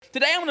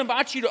today I'm going to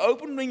invite you to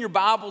open in your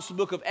Bibles the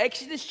book of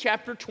Exodus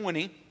chapter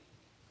 20.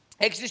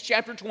 Exodus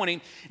chapter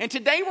 20. And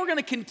today we're going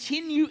to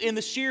continue in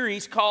the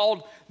series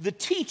called The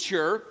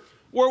Teacher,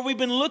 where we've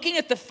been looking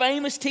at the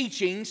famous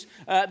teachings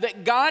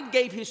that God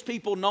gave His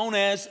people known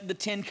as the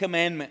Ten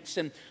Commandments.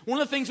 And one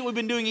of the things that we've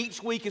been doing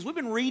each week is we've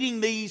been reading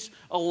these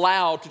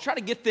aloud to try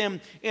to get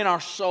them in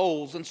our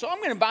souls. And so I'm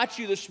going to invite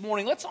you this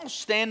morning, let's all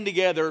stand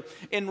together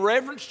in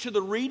reverence to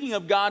the reading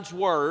of God's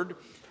Word.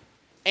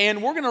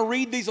 And we're going to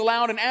read these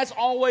aloud. And as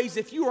always,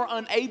 if you are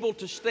unable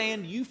to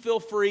stand, you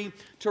feel free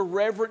to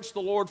reverence the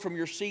Lord from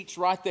your seats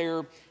right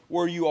there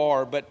where you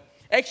are. But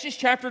Exodus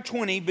chapter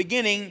 20,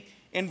 beginning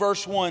in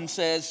verse 1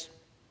 says,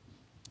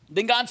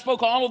 "Then God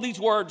spoke all of these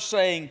words,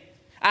 saying,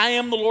 I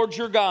am the Lord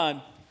your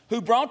God, who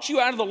brought you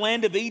out of the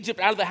land of Egypt,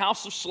 out of the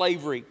house of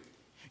slavery.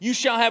 You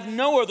shall have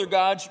no other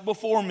gods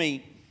before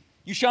me.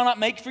 You shall not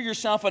make for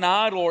yourself an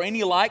idol or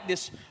any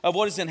likeness of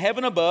what is in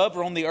heaven above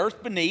or on the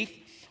earth beneath,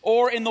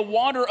 or in the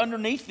water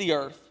underneath the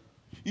earth.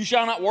 You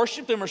shall not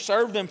worship them or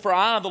serve them, for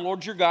I, the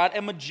Lord your God,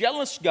 am a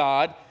jealous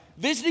God,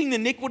 visiting the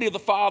iniquity of the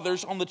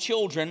fathers on the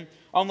children,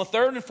 on the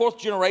third and fourth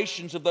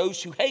generations of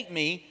those who hate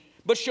me,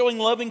 but showing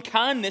loving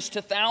kindness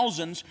to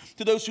thousands,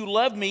 to those who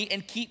love me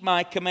and keep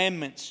my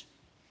commandments.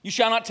 You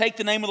shall not take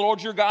the name of the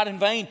Lord your God in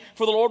vain,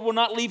 for the Lord will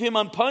not leave him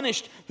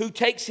unpunished who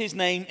takes his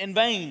name in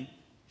vain.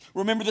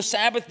 Remember the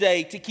Sabbath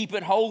day to keep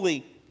it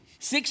holy.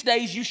 6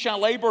 days you shall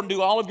labor and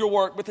do all of your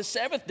work, but the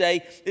seventh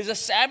day is a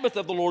Sabbath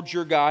of the Lord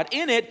your God.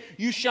 In it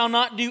you shall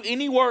not do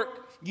any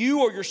work,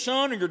 you or your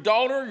son or your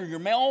daughter or your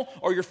male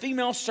or your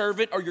female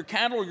servant or your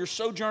cattle or your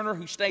sojourner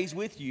who stays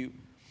with you.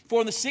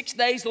 For in the 6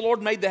 days the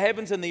Lord made the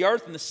heavens and the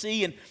earth and the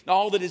sea and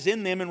all that is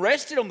in them, and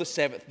rested on the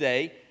seventh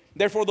day.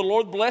 Therefore the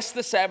Lord blessed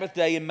the Sabbath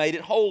day and made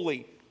it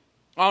holy.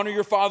 Honor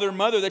your father and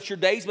mother, that your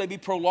days may be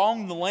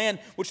prolonged in the land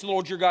which the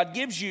Lord your God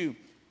gives you.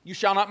 You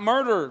shall not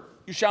murder.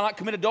 You shall not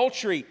commit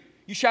adultery.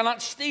 You shall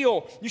not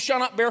steal. You shall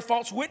not bear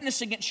false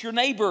witness against your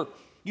neighbor.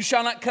 You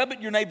shall not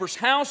covet your neighbor's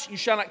house. You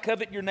shall not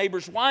covet your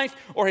neighbor's wife,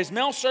 or his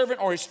male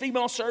servant, or his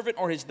female servant,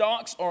 or his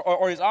ox,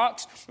 or his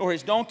ox, or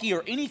his donkey,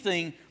 or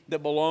anything that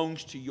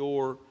belongs to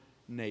your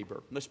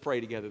neighbor." Let's pray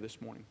together this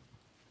morning.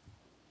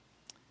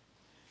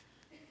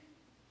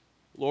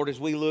 Lord, as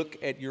we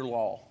look at your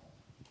law,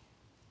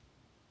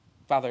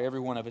 Father, every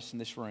one of us in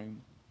this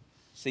room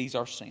sees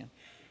our sin.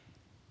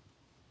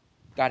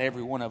 God,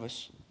 every one of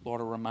us,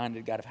 Lord, are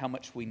reminded, God, of how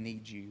much we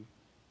need you.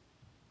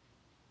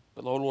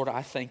 But Lord,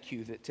 I thank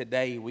you that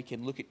today we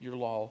can look at your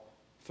law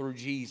through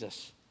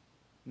Jesus,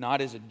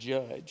 not as a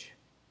judge,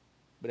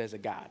 but as a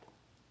guide.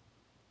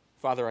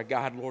 Father, a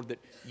God, Lord, that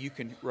you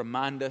can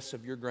remind us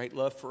of your great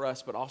love for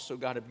us, but also,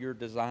 God, of your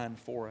design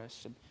for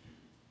us. And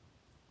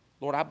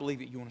Lord, I believe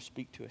that you want to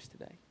speak to us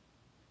today.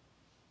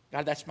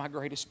 God, that's my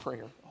greatest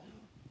prayer,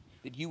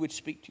 that you would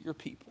speak to your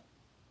people.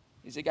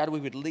 Is that, God, we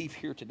would leave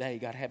here today,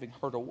 God, having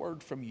heard a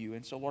word from you.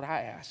 And so, Lord,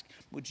 I ask,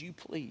 would you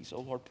please, oh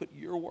Lord, put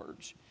your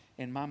words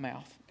in my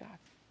mouth, God.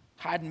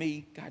 Hide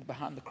me, God,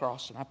 behind the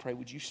cross. And I pray,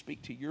 would you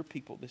speak to your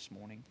people this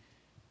morning?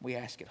 We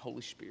ask it,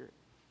 Holy Spirit,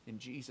 in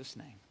Jesus'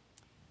 name.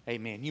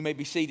 Amen. You may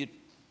be seated.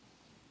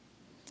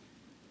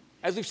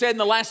 As we've said in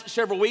the last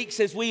several weeks,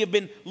 as we have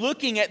been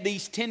looking at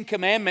these 10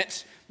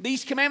 commandments,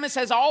 these commandments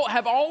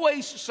have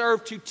always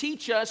served to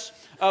teach us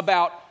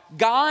about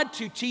God,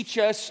 to teach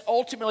us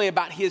ultimately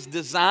about His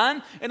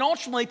design, and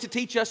ultimately to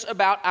teach us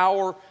about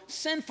our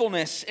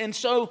sinfulness. And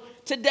so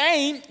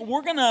today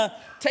we're going to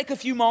take a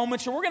few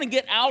moments, and we're going to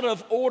get out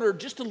of order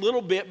just a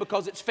little bit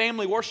because it's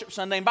Family Worship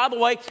Sunday. And by the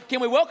way, can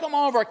we welcome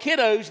all of our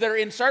kiddos that are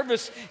in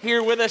service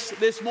here with us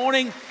this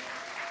morning?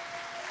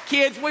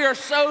 Kids, we are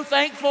so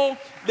thankful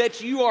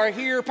that you are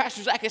here.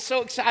 Pastor Zac is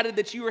so excited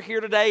that you are here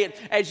today. And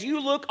as you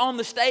look on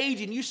the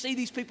stage and you see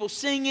these people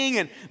singing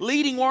and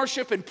leading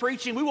worship and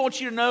preaching, we want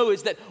you to know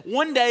is that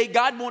one day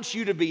God wants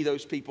you to be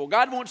those people.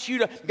 God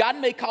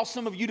may call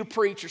some of you to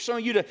preach or some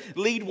of you to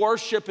lead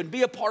worship and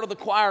be a part of the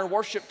choir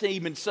worship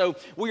team. And so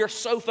we are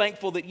so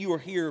thankful that you are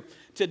here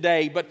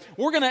today. But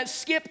we're going to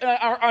skip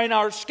in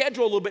our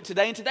schedule a little bit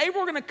today. And today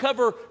we're going to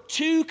cover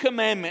 2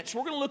 commandments.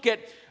 We're going to look at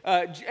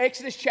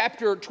Exodus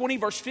chapter 20,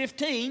 verse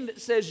 15,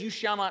 that says, you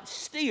shall not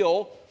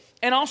steal.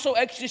 And also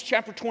Exodus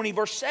chapter 20,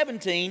 verse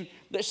 17,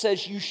 that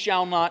says, you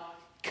shall not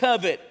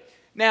covet.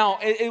 Now,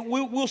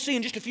 we'll see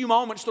in just a few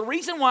moments, the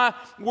reason why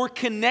we're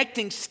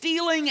connecting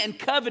stealing and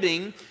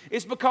coveting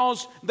is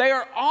because they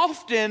are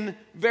often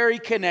very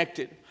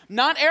connected.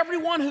 Not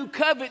everyone who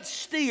covets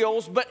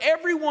steals, but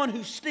everyone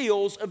who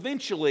steals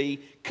eventually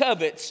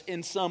covets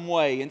in some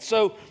way. And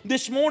so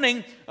this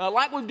morning,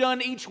 like we've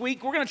done each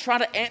week, we're going to try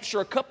to answer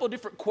a couple of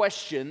different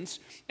questions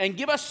and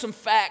give us some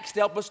facts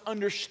to help us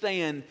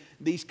understand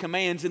these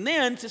commands, and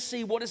then to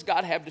see what does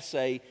God have to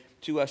say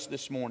to us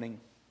this morning.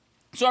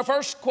 So our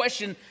first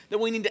question that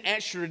we need to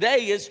answer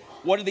today is,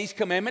 what do these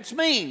commandments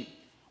mean?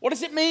 What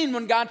does it mean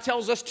when God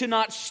tells us to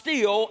not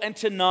steal and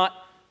to not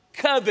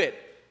covet?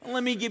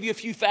 Let me give you a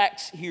few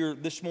facts here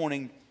this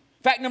morning.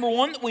 Fact number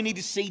 1 that we need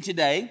to see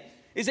today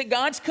is that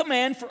God's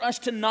command for us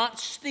to not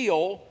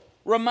steal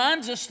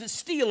reminds us that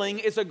stealing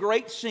is a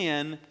great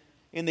sin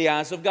in the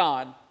eyes of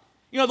God.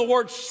 You know, the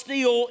word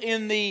steal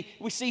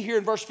we see here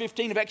in verse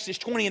 15 of Exodus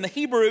 20 in the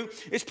Hebrew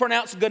is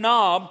pronounced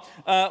ganab,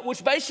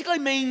 which basically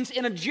means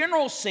in a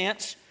general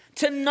sense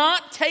to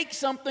not take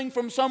something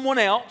from someone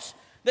else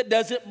that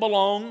doesn't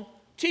belong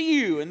to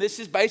you. And this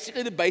is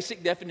basically the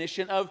basic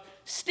definition of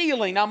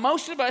stealing. Now,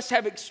 most of us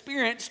have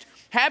experienced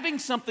having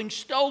something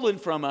stolen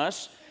from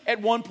us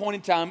at one point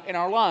in time in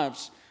our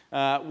lives.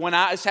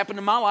 It's happened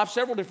in my life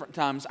several different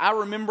times. I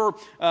remember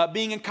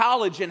being in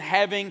college and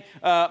having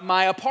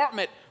my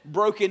apartment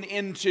broken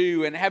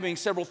into and having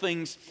several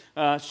things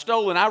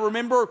stolen. I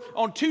remember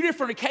on 2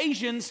 different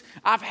occasions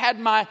I've had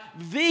my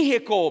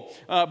vehicle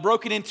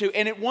broken into,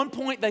 and at one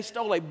point they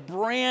stole a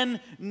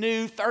brand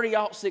new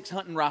 30-06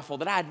 hunting rifle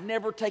that I had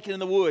never taken in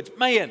the woods.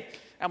 Man,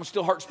 that one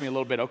still hurts me a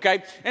little bit,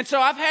 okay? And so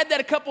I've had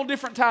that a couple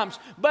different times.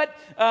 But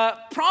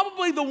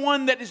probably the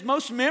one that is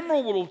most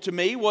memorable to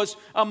me was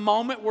a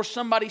moment where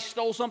somebody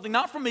stole something,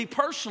 not from me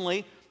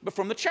personally, but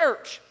from the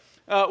church.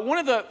 One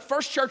of the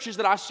first churches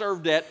that I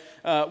served at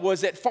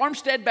was at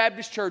Farmstead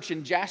Baptist Church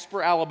in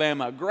Jasper,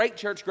 Alabama. Great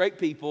church, great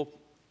people.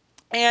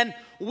 And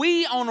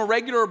we, on a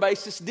regular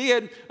basis,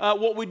 did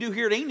what we do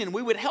here at Enon.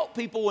 We would help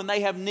people when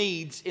they have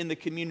needs in the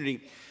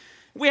community.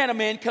 We had a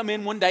man come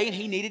in one day and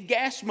he needed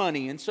gas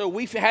money. And so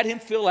we had him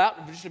fill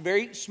out just a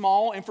very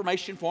small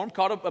information form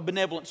called a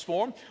benevolence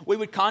form. We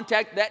would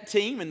contact that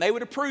team and they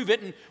would approve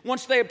it. And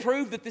once they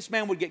approved that this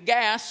man would get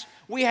gas,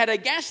 we had a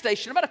gas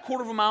station about a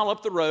quarter of a mile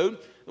up the road.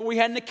 We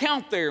had an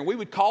account there. And we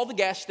would call the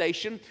gas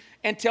station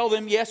and tell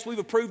them, yes, we've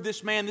approved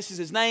this man. This is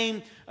his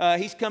name.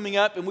 He's coming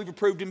up and we've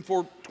approved him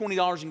for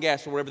 $20 in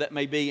gas or whatever that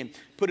may be, and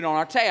put it on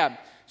our tab.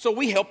 So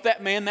we helped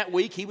that man that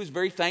week. He was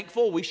very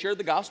thankful. We shared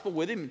the gospel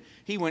with him.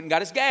 He went and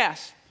got his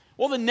gas.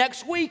 Well, the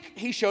next week,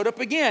 he showed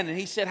up again, and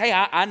he said, hey,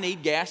 I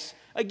need gas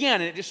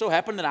again. And it just so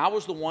happened that I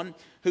was the one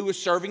who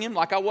was serving him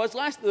like I was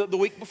the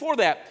week before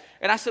that.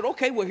 And I said,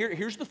 okay, well,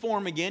 here's the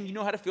form again. You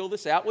know how to fill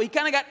this out. Well, he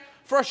kind of got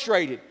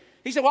frustrated.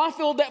 He said, well, I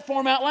filled that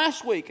form out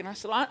last week. And I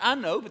said, I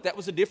know, but that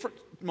was a different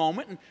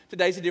moment, and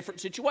today's a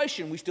different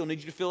situation. We still need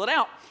you to fill it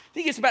out.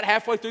 He gets about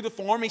halfway through the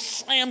form. He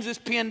slams his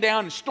pen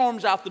down and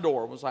storms out the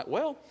door. I was like,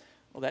 well,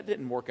 that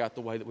didn't work out the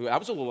way that I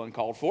was a little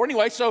uncalled for.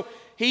 Anyway, so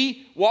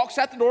he walks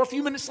out the door. A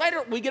few minutes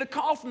later, we get a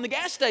call from the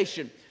gas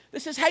station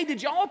that says, hey,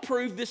 did y'all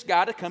approve this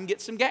guy to come get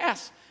some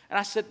gas? And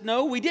I said,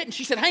 no, we didn't.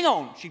 She said, hang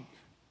on. She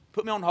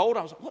put me on hold.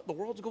 I was like, what in the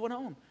world's going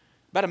on?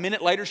 About a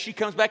minute later, she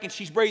comes back and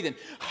she's breathing.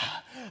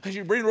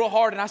 She's breathing real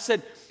hard. And I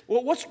said,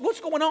 well, what's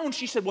going on?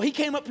 She said, well, he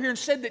came up here and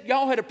said that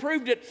y'all had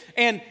approved it,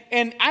 and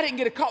I didn't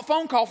get a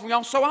phone call from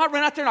y'all, so I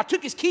ran out there and I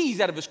took his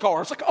keys out of his car. I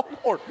was like, oh,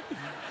 Lord.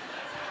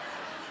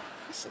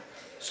 I said,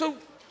 so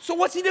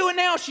what's he doing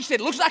now? She said,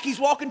 looks like he's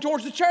walking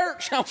towards the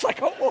church. I was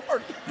like, oh,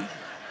 Lord.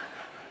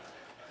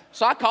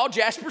 So I called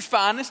Jasper's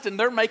Finest, and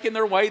they're making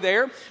their way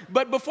there.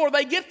 But before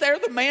they get there,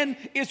 the man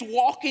is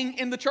walking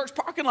in the church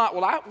parking lot.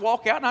 Well, I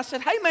walk out, and I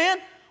said, hey, man,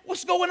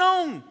 what's going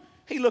on?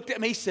 He looked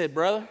at me, he said,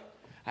 brother,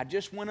 I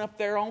just went up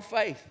there on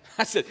faith.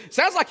 I said,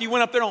 sounds like you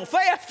went up there on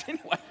theft.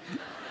 Anyway.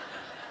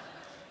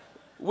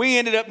 We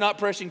ended up not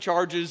pressing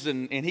charges,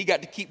 and he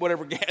got to keep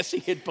whatever gas he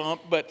had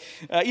pumped. But,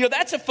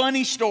 that's a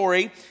funny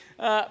story.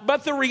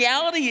 But the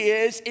reality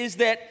is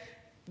that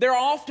there are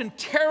often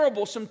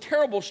some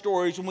terrible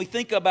stories when we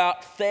think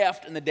about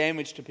theft and the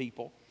damage to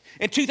people.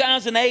 In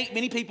 2008,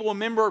 many people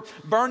remember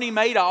Bernie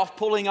Madoff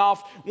pulling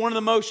off one of the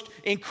most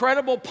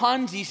incredible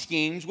Ponzi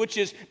schemes, which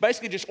is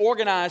basically just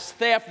organized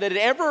theft that had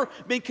ever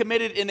been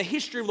committed in the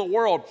history of the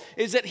world,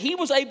 is that he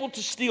was able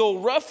to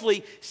steal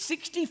roughly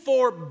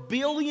 $64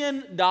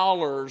 billion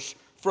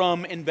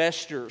from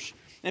investors.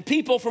 And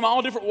people from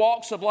all different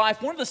walks of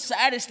life. One of the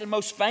saddest and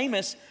most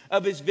famous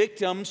of his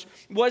victims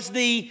was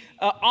the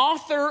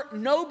author,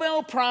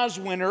 Nobel Prize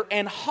winner,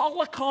 and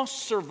Holocaust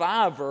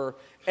survivor,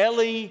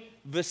 Elie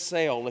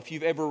Wiesel, if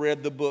you've ever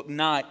read the book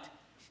Night.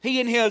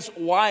 He and his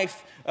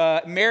wife,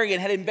 Marion,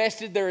 had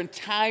invested their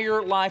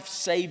entire life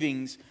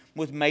savings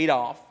with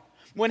Madoff.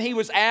 When he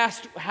was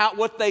asked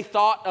what they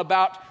thought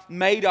about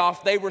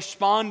Madoff, they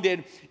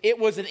responded, it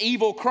was an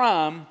evil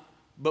crime,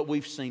 but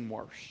we've seen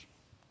worse.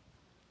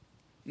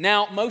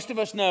 Now, most of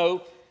us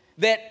know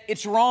that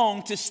it's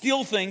wrong to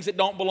steal things that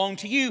don't belong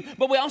to you,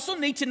 but we also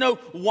need to know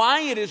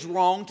why it is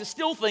wrong to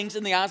steal things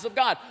in the eyes of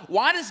God.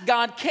 Why does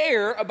God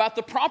care about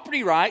the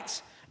property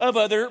rights of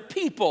other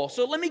people?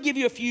 So let me give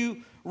you a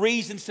few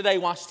reasons today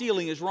why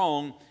stealing is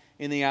wrong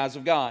in the eyes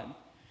of God.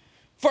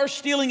 First,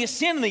 stealing is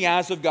sin in the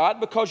eyes of God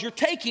because you're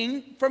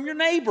taking from your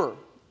neighbor.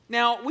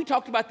 Now, we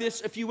talked about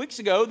this a few weeks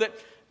ago, that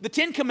the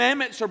 10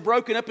 Commandments are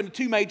broken up into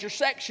 2 major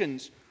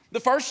sections. The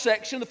first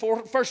section, the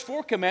first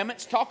 4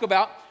 commandments, talk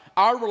about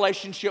our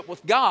relationship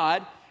with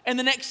God, and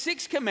the next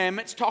 6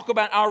 commandments talk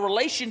about our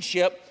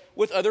relationship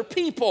with other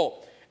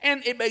people.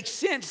 And it makes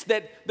sense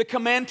that the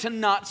command to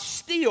not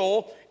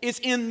steal is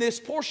in this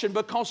portion,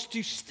 because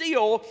to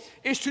steal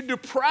is to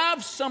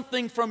deprive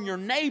something from your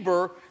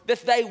neighbor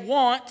that they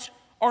want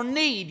or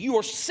need. You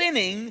are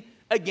sinning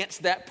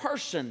against that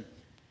person.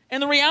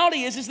 And the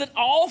reality is that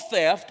all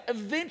theft,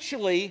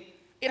 eventually,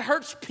 it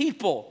hurts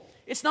people.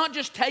 It's not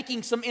just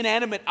taking some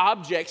inanimate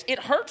objects. It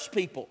hurts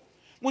people.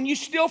 When you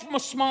steal from a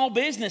small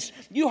business,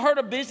 you hurt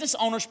a business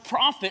owner's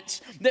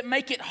profits that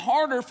make it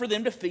harder for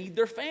them to feed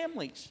their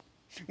families.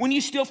 When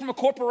you steal from a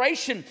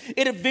corporation,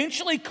 it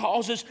eventually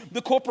causes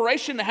the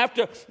corporation to have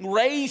to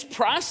raise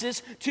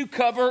prices to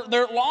cover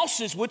their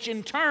losses, which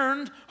in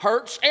turn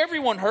hurts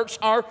everyone, hurts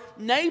our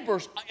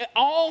neighbors.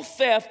 All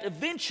theft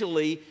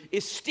eventually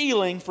is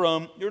stealing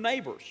from your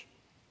neighbors.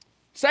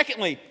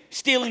 Secondly,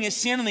 stealing is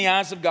sin in the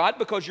eyes of God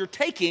because you're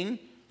taking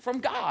from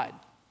God.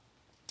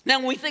 Now,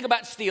 when we think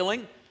about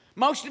stealing,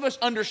 most of us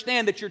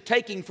understand that you're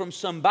taking from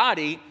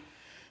somebody,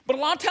 but a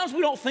lot of times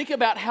we don't think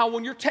about how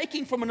when you're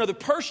taking from another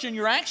person,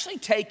 you're actually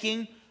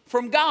taking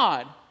from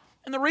God.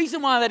 And the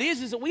reason why that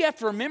is that we have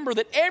to remember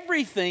that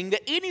everything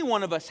that any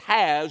one of us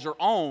has or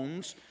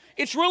owns,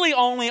 it's really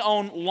only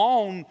on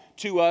loan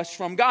to us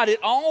from God. It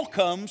all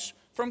comes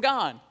from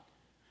God.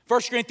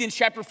 1 Corinthians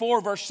chapter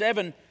 4, verse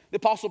 7, the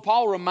Apostle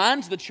Paul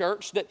reminds the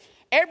church that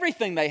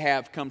everything they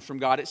have comes from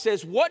God. It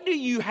says, what do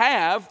you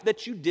have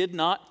that you did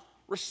not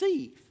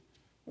receive?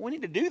 We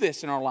need to do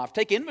this in our life.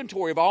 Take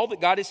inventory of all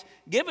that God has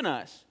given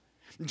us.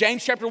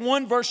 James chapter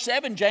 1, verse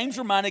 7, James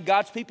reminded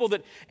God's people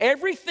that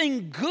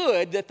everything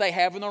good that they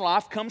have in their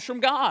life comes from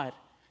God.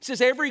 It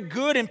says every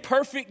good and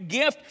perfect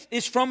gift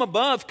is from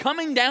above,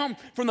 coming down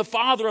from the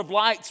Father of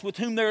lights, with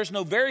whom there is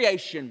no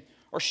variation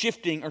or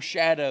shifting or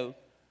shadow.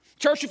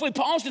 Church, if we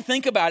pause to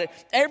think about it,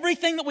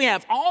 everything that we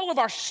have, all of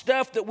our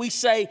stuff that we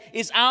say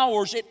is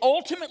ours, it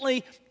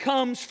ultimately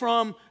comes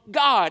from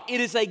God.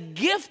 It is a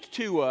gift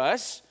to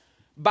us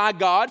by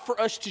God for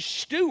us to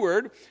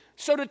steward.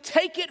 So to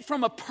take it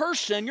from a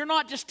person, you're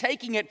not just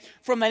taking it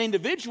from that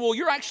individual,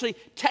 you're actually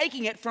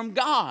taking it from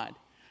God.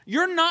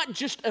 You're not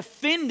just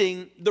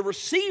offending the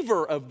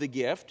receiver of the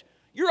gift,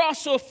 you're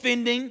also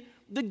offending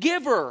the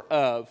giver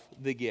of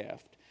the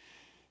gift.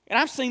 And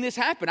I've seen this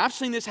happen. I've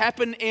seen this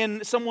happen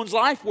in someone's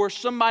life where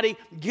somebody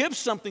gives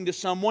something to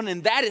someone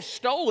and that is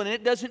stolen. And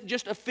it doesn't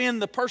just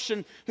offend the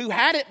person who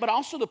had it, but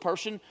also the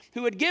person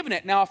who had given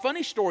it. Now, a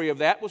funny story of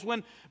that was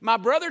when my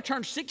brother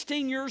turned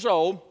 16 years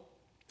old,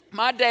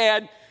 my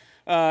dad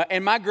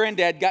and my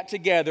granddad got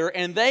together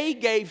and they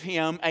gave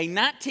him a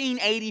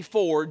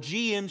 1984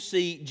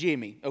 GMC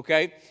Jimmy,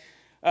 okay?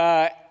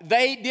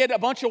 They did a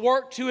bunch of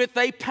work to it.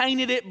 They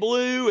painted it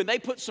blue and they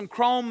put some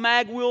chrome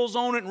mag wheels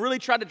on it and really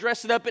tried to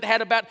dress it up. It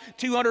had about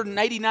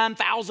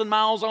 289,000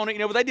 miles on it,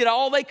 but they did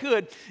all they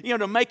could,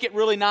 to make it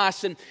really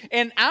nice. And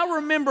I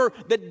remember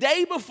the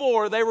day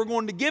before they were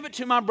going to give it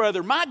to my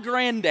brother, my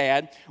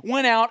granddad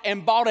went out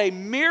and bought a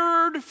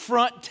mirrored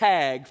front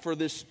tag for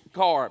this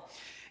car.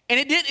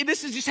 And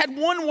this just had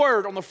one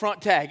word on the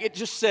front tag. It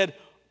just said,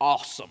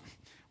 awesome,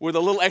 with a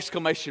little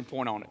exclamation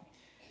point on it.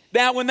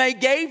 Now, when they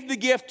gave the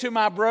gift to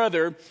my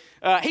brother,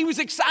 he was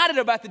excited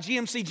about the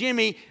GMC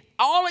Jimmy,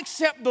 all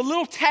except the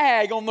little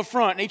tag on the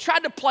front. And he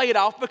tried to play it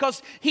off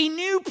because he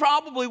knew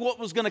probably what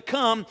was going to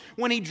come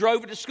when he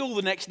drove it to school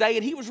the next day,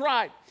 and he was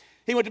right.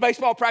 He went to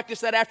baseball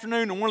practice that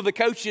afternoon, and one of the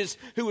coaches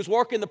who was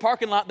working the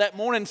parking lot that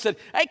morning said,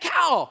 hey,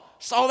 Kyle,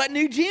 saw that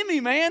new Jimmy,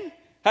 man.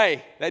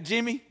 Hey, that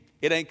Jimmy,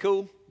 it ain't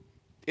cool.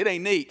 It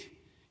ain't neat.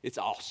 It's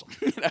awesome.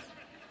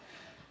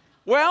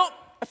 Well,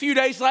 a few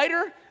days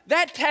later,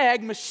 that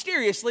tag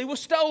mysteriously was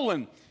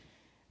stolen.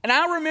 And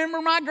I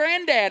remember my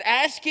granddad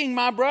asking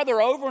my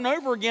brother over and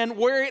over again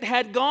where it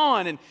had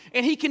gone.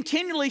 And he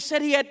continually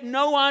said he had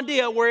no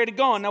idea where it had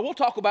gone. Now, we'll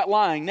talk about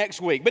lying next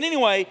week. But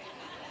anyway,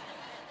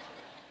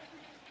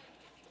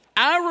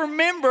 I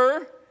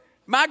remember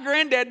my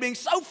granddad being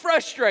so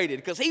frustrated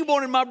because he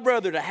wanted my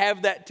brother to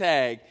have that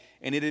tag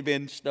and it had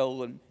been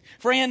stolen.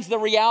 Friends, the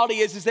reality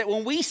is that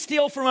when we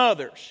steal from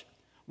others,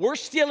 we're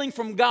stealing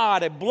from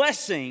God a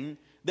blessing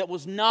that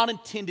was not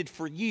intended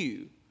for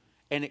you,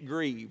 and it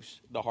grieves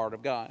the heart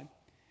of God.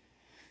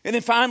 And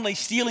then finally,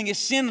 stealing is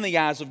sin in the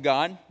eyes of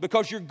God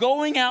because you're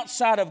going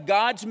outside of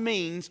God's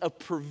means of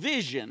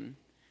provision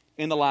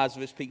in the lives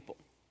of His people.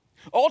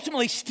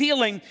 Ultimately,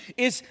 stealing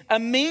is a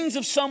means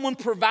of someone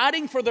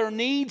providing for their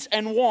needs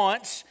and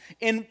wants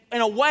in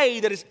a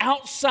way that is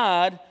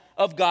outside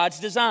of God's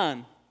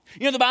design.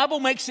 The Bible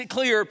makes it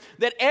clear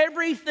that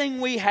everything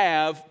we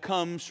have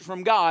comes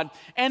from God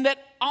and that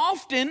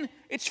often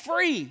it's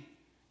free.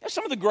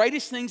 Some of the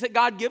greatest things that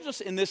God gives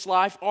us in this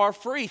life are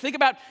free. Think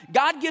about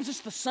God gives us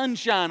the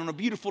sunshine on a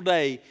beautiful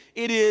day.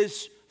 It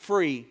is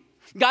free.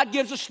 God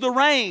gives us the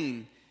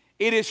rain.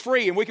 It is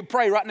free. And we can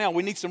pray right now.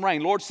 We need some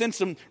rain. Lord, send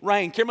some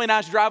rain. Kimberly and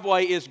I's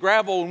driveway is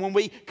gravel. And when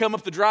we come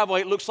up the driveway,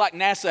 it looks like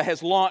NASA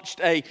has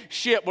launched a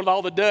ship with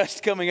all the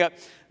dust coming up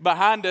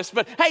behind us.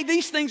 But hey,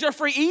 these things are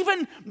free.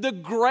 Even the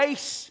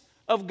grace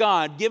of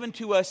God given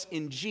to us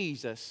in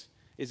Jesus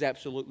is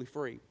absolutely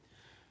free.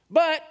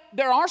 But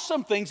there are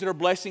some things that are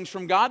blessings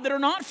from God that are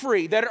not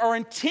free, that are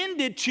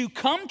intended to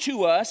come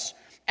to us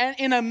and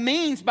in a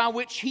means by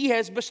which He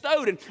has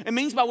bestowed and a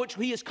means by which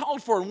He has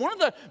called for. And one of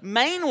the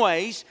main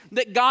ways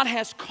that God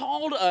has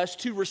called us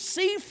to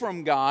receive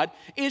from God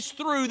is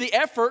through the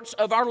efforts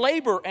of our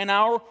labor and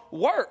our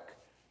work.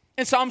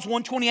 In Psalms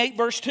 128,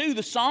 verse 2,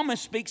 the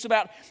psalmist speaks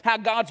about how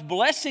God's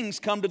blessings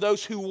come to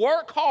those who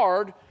work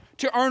hard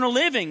to earn a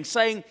living,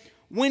 saying,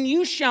 when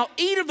you shall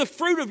eat of the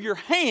fruit of your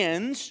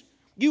hands,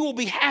 you will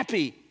be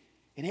happy,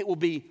 and it will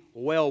be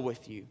well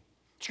with you.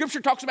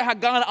 Scripture talks about how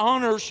God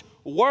honors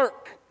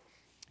work.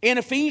 In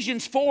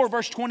Ephesians 4,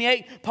 verse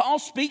 28, Paul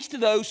speaks to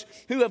those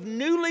who have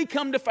newly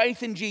come to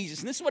faith in Jesus.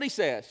 And this is what he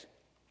says.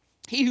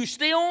 He who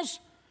steals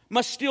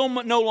must steal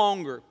no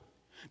longer,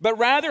 but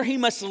rather he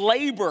must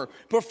labor,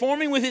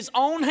 performing with his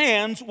own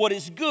hands what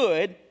is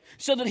good,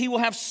 so that he will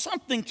have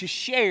something to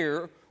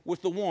share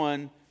with the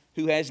one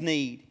who has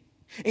need.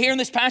 Here in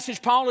this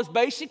passage, Paul is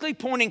basically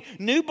pointing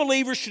new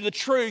believers to the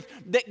truth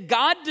that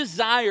God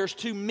desires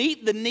to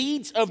meet the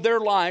needs of their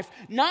life,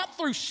 not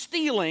through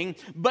stealing,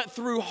 but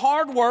through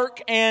hard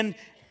work and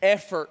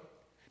effort.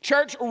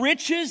 Church,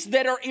 riches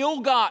that are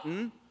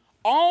ill-gotten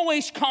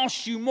always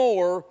cost you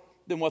more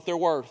than what they're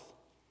worth.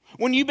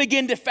 When you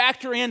begin to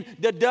factor in,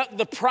 deduct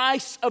the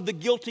price of the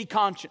guilty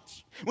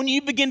conscience. When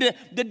you begin to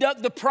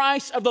deduct the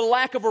price of the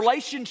lack of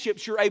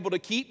relationships you're able to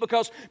keep,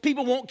 because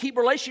people won't keep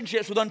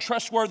relationships with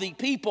untrustworthy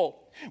people.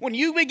 When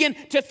you begin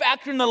to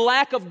factor in the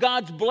lack of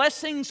God's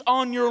blessings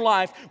on your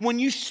life, when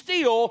you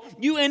steal,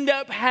 you end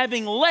up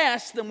having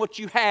less than what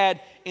you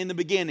had in the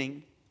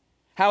beginning.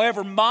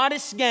 However,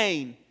 modest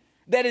gain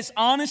that is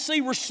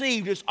honestly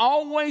received is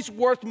always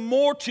worth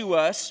more to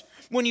us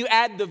when you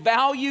add the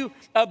value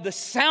of the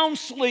sound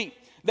sleep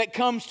that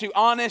comes to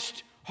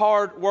honest,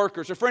 hard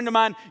workers. A friend of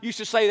mine used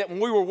to say that when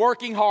we were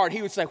working hard,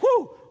 he would say,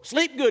 "Whoo,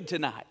 sleep good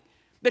tonight."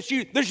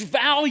 There's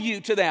value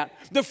to that.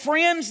 The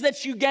friends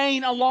that you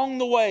gain along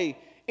the way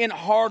in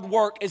hard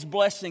work is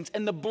blessings.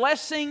 And the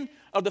blessing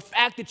of the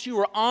fact that you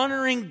are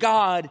honoring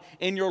God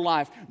in your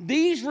life.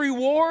 These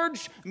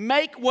rewards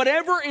make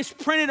whatever is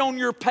printed on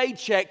your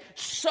paycheck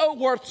so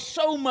worth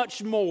so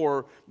much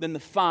more than the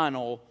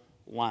final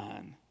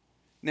line.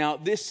 Now,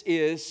 this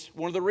is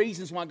one of the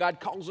reasons why God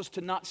calls us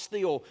to not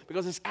steal,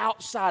 because it's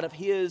outside of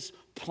His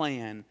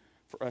plan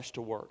for us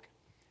to work.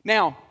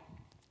 Now,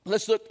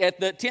 let's look at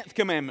the 10th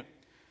commandment.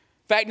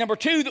 Fact number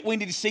 2 that we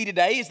need to see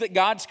today is that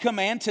God's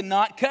command to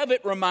not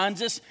covet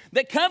reminds us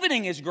that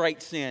coveting is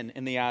great sin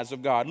in the eyes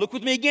of God. Look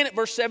with me again at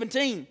verse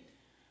 17.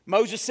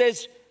 Moses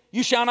says,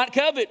 "You shall not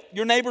covet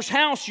your neighbor's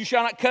house. You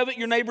shall not covet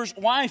your neighbor's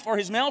wife or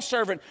his male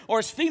servant or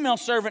his female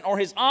servant or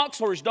his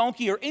ox or his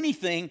donkey or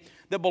anything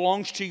that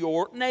belongs to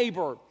your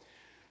neighbor."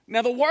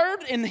 Now, the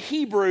word in the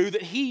Hebrew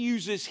that he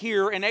uses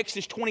here in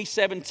Exodus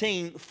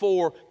 20:17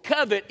 for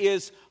covet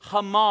is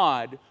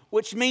hamad,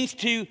 which means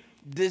to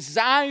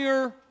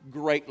desire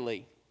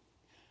greatly.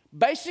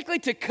 Basically,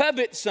 to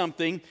covet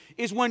something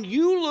is when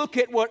you look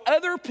at what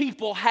other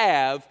people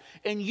have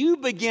and you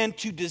begin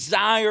to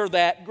desire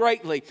that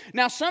greatly.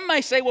 Now, some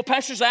may say, "Well,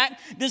 Pastor Zach,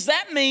 does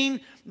that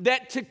mean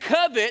that to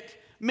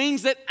covet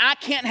means that I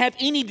can't have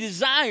any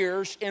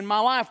desires in my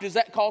life? Does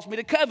that cause me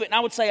to covet?" And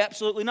I would say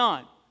absolutely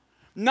not.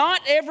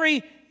 Not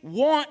every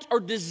want or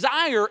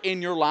desire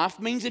in your life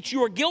means that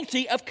you are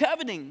guilty of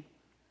coveting.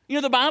 You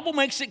know, the Bible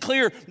makes it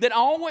clear that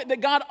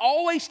God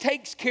always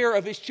takes care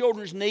of His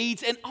children's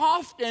needs, and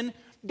often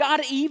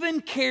God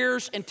even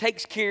cares and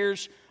takes care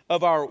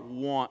of our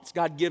wants.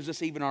 God gives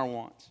us even our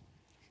wants.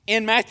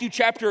 In Matthew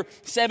chapter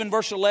 7,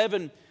 verse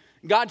 11,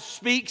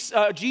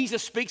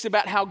 Jesus speaks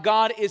about how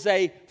God is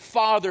a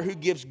Father who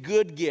gives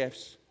good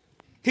gifts.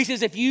 He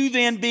says, "If you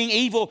then, being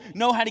evil,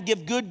 know how to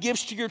give good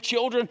gifts to your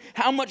children,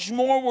 how much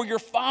more will your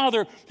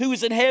Father who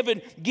is in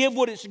heaven give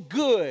what is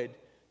good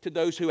to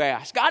those who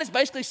ask?" God is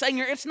basically saying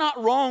here, it's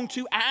not wrong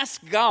to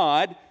ask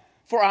God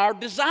for our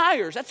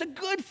desires. That's a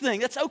good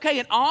thing. That's okay.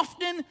 And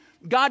often,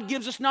 God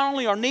gives us not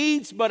only our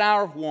needs, but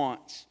our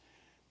wants.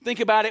 Think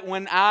about it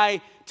when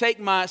I take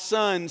my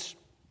sons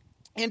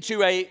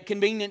into a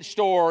convenience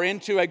store or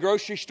into a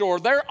grocery store.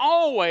 They're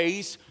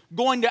always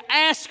going to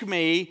ask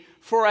me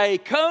for a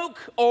Coke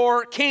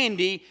or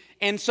candy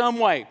in some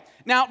way.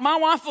 Now, my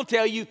wife will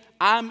tell you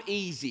I'm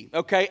easy,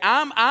 okay?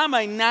 I'm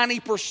a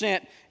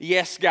 90%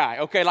 yes guy,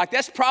 okay? Like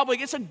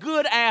it's a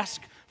good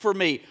ask for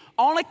me.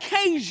 On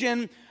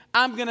occasion,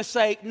 I'm going to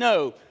say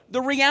no.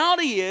 The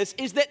reality is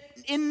that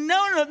in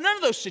none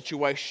of those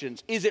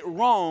situations is it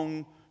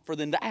wrong for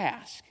them to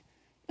ask.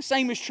 The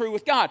same is true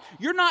with God.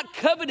 You're not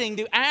coveting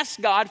to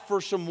ask God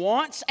for some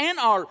wants and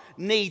our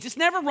needs. It's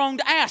never wrong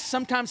to ask.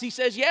 Sometimes He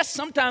says yes,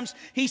 sometimes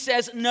He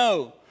says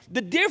no.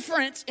 The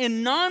difference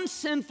in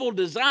non-sinful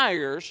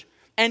desires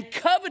and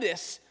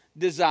covetous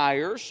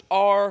desires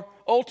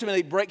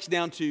ultimately breaks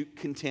down to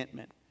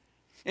contentment.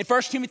 In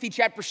 1 Timothy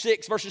chapter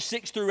 6, verses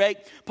 6 through 8,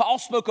 Paul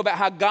spoke about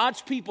how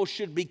God's people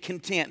should be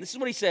content. This is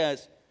what he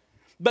says.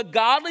 "But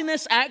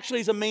godliness actually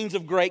is a means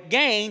of great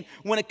gain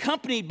when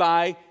accompanied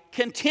by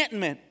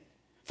contentment.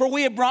 For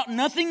we have brought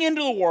nothing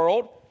into the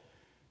world,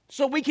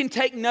 so we can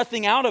take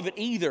nothing out of it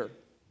either.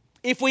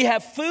 If we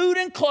have food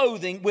and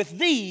clothing, with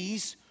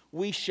these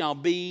we shall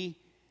be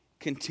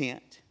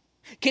content."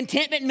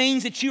 Contentment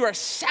means that you are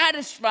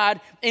satisfied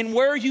in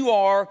where you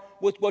are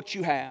with what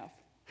you have.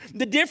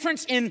 The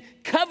difference in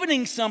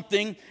coveting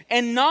something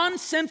and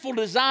non-sinful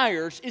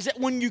desires is that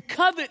when you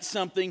covet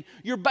something,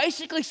 you're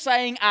basically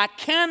saying, "I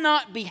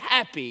cannot be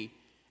happy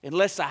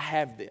unless I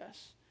have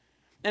this."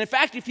 And in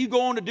fact, if you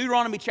go on to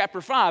Deuteronomy chapter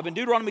 5, in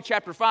Deuteronomy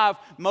chapter 5,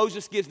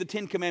 Moses gives the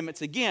 10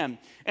 commandments again.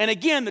 And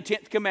again, the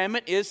 10th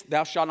commandment is,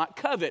 thou shalt not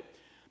covet.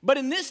 But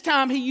in this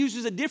time, he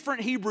uses a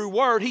different Hebrew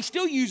word. He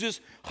still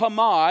uses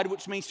hamad,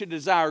 which means to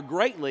desire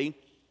greatly.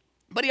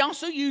 But he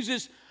also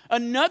uses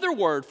another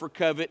word for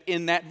covet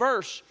in that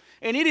verse.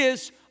 And it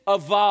is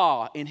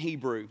avah in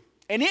Hebrew.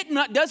 And it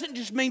doesn't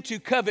just mean to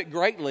covet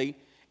greatly,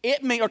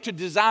 or to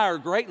desire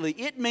greatly.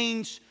 It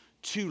means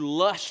to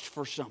lust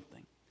for something.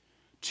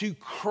 To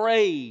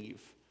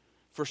crave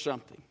for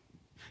something.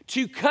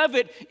 To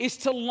covet is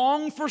to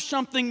long for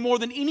something more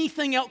than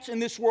anything else in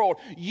this world.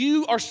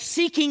 You are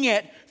seeking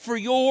it for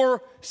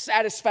your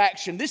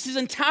satisfaction. This is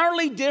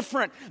entirely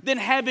different than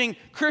having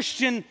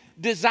Christian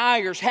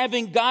desires,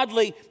 having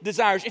godly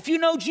desires. If you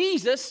know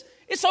Jesus,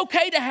 it's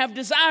okay to have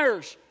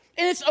desires.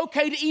 And it's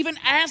okay to even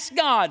ask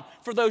God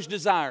for those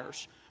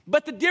desires.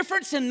 But the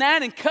difference in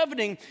that and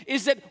coveting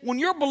is that when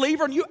you're a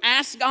believer and you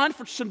ask God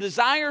for some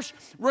desires,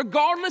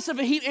 regardless of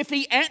if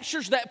He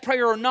answers that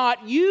prayer or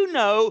not, you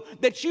know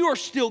that you are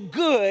still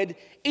good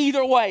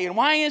either way. And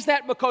why is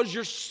that? Because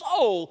your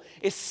soul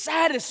is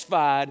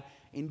satisfied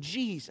in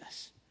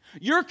Jesus.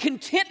 Your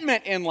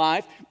contentment in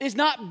life is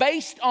not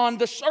based on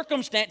the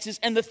circumstances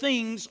and the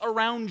things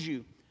around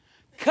you.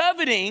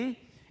 Coveting,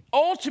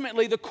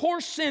 ultimately, the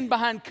core sin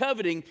behind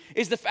coveting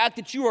is the fact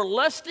that you are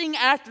lusting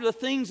after the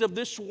things of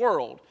this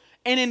world.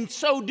 And in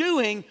so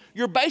doing,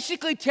 you're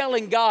basically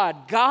telling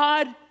God,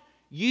 God,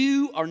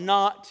 you are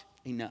not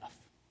enough.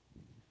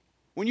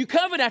 When you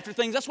covet after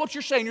things, that's what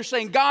you're saying. You're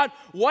saying, God,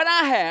 what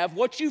I have,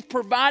 what you've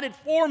provided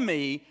for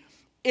me,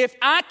 if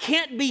I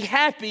can't be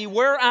happy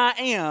where I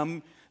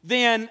am,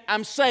 then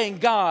I'm saying,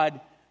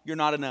 God, you're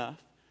not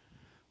enough.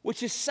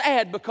 Which is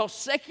sad because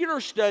secular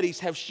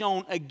studies have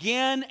shown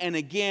again and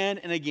again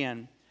and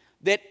again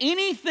that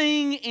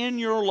anything in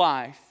your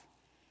life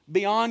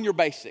beyond your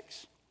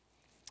basics,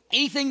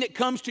 anything that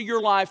comes to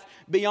your life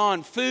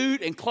beyond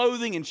food and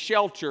clothing and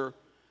shelter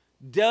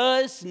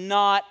does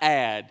not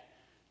add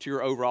to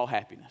your overall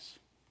happiness.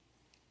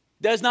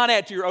 Does not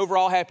add to your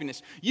overall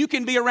happiness. You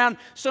can be around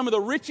some of the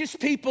richest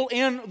people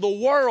in the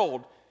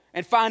world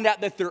and find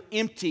out that they're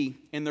empty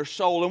in their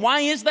soul. And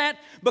why is that?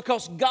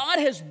 Because God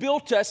has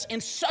built us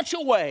in such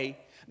a way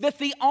that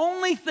the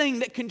only thing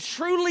that can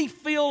truly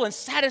fill and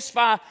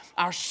satisfy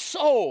our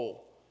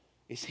soul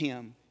is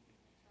Him.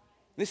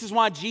 This is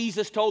why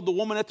Jesus told the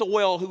woman at the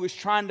well who was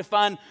trying to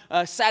find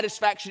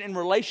satisfaction in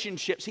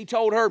relationships. He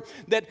told her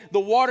that the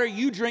water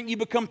you drink, you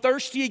become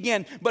thirsty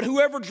again. But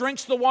whoever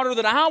drinks the water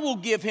that I will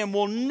give him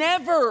will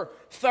never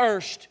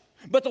thirst.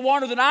 But the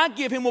water that I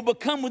give him will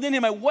become within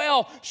him a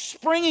well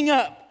springing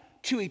up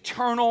to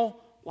eternal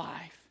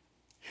life.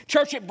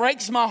 Church, it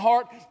breaks my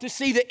heart to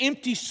see the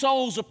empty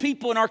souls of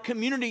people in our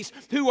communities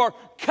who are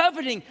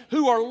coveting,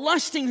 who are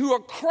lusting, who are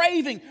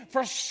craving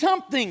for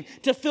something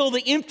to fill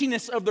the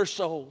emptiness of their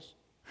souls.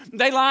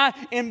 They lie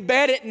in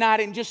bed at night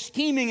and just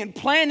scheming and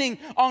planning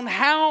on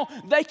how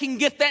they can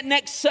get that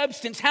next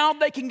substance, how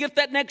they can get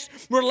that next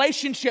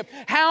relationship,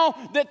 how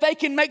that they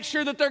can make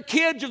sure that their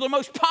kids are the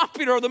most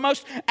popular or the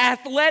most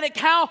athletic,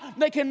 how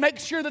they can make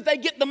sure that they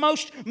get the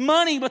most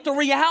money. But the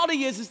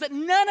reality is that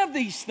none of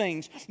these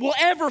things will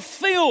ever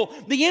fill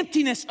the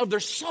emptiness of their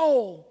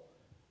soul.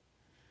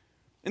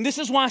 And this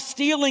is why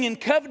stealing and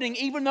coveting,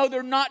 even though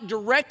they're not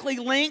directly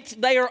linked,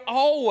 they are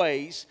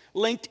always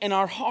linked in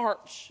our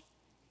hearts.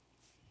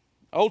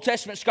 Old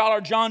Testament scholar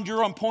John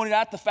Durham pointed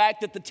out the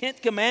fact that the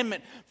 10th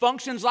commandment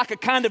functions like a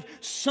kind of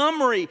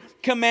summary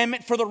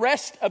commandment for the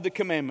rest of the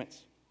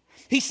commandments.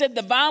 He said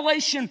the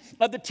violation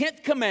of the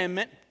 10th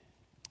commandment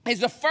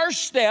is the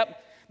first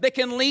step that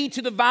can lead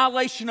to the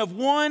violation of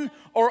one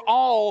or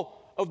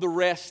all of the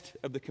rest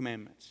of the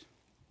commandments.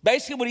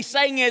 Basically what he's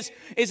saying is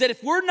that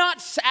if we're not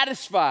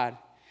satisfied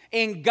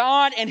in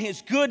God and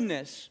His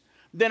goodness,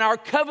 then our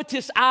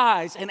covetous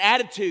eyes and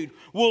attitude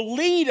will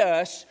lead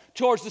us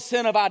towards the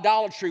sin of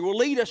idolatry, will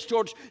lead us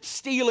towards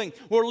stealing,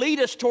 will lead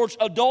us towards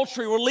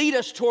adultery, will lead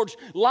us towards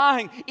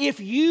lying. If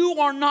you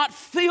are not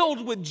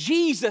filled with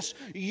Jesus,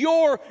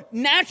 your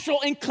natural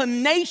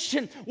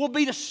inclination will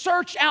be to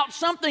search out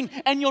something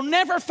and you'll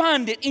never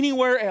find it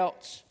anywhere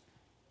else.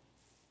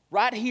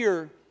 Right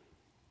here,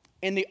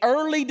 in the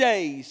early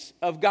days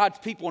of God's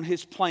people and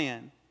His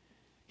plan,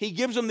 He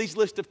gives them these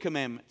list of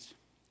commandments.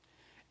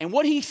 And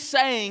what He's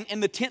saying in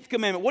the 10th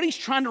commandment, what He's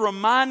trying to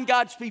remind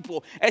God's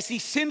people as He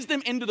sends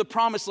them into the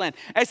promised land,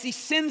 as He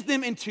sends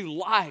them into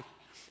life,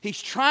 He's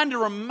trying to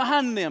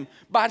remind them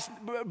by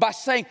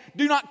saying,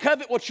 do not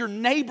covet what your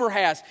neighbor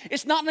has.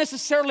 It's not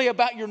necessarily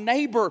about your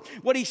neighbor.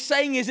 What He's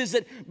saying is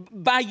that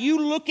by you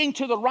looking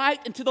to the right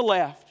and to the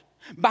left,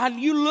 by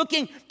you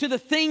looking to the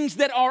things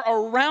that are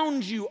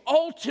around you,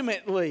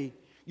 ultimately,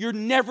 you're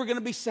never going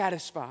to be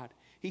satisfied.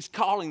 He's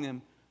calling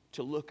them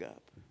to look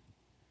up.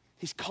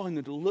 He's calling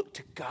them to look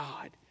to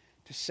God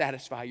to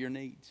satisfy your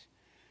needs.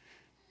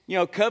 You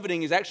know,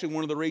 coveting is actually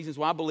one of the reasons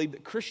why I believe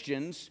that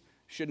Christians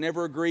should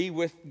never agree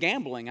with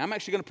gambling. I'm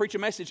actually going to preach a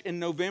message in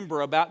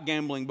November about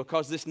gambling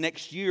because this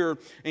next year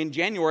in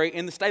January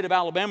in the state of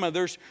Alabama,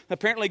 there's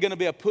apparently going to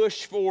be a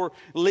push for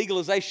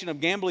legalization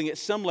of gambling at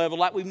some level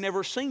like we've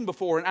never seen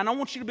before. And I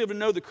want you to be able to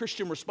know the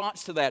Christian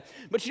response to that.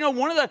 But you know,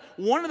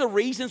 one of the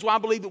reasons why I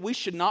believe that we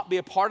should not be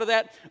a part of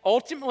that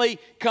ultimately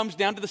comes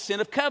down to the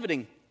sin of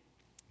coveting.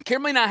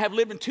 Kimberly and I have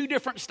lived in 2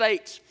 different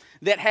states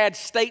that had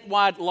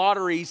statewide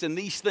lotteries and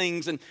these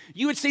things. And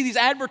you would see these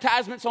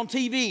advertisements on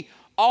TV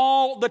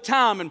all the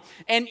time.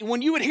 And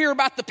when you would hear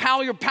about the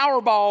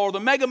Powerball or the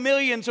Mega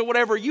Millions or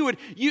whatever, you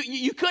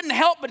couldn't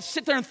help but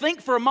sit there and think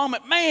for a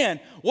moment,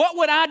 man, what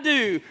would I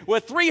do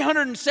with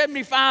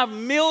 $375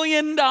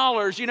 million?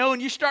 You know,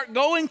 and you start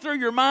going through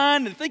your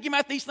mind and thinking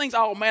about these things.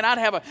 Oh, man, I'd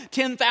have a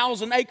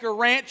 10,000-acre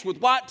ranch with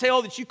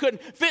whitetail that you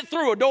couldn't fit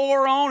through a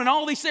door on and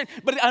all these things.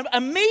 But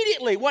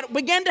immediately what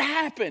began to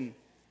happen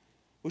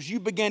was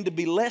you began to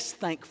be less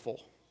thankful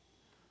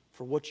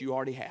for what you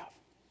already have.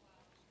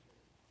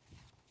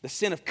 The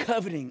sin of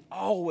coveting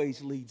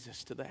always leads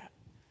us to that.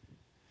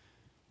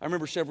 I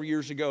remember several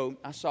years ago,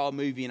 I saw a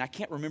movie, and I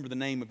can't remember the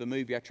name of the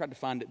movie. I tried to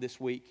find it this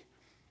week.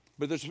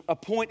 But there's a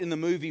point in the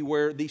movie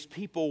where these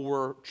people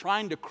were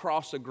trying to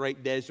cross a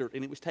great desert,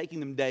 and it was taking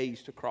them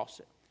days to cross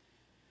it.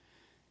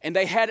 And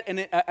they had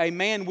a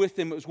man with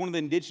them. It was one of the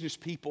indigenous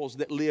peoples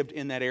that lived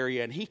in that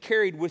area. And he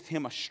carried with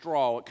him a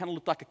straw. It kind of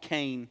looked like a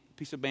cane, a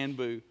piece of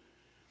bamboo.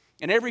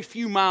 And every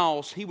few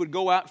miles, he would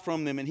go out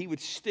from them and he would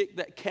stick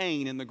that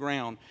cane in the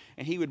ground.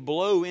 And he would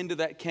blow into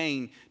that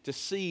cane to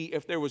see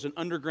if there was an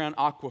underground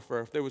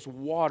aquifer, if there was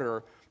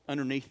water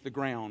underneath the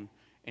ground.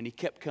 And he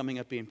kept coming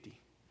up empty.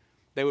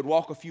 They would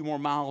walk a few more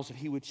miles and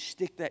he would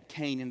stick that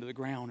cane into the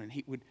ground and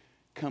he would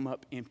come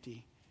up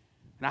empty.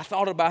 And I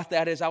thought about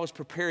that as I was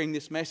preparing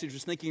this message,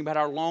 was thinking about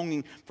our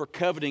longing for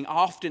coveting.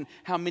 Often,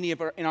 how many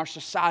in our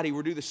society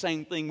will do the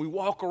same thing. We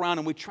walk around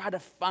and we try to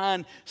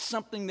find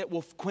something that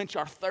will quench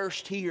our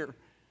thirst here.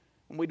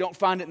 When we don't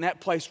find it in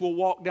that place, we'll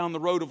walk down the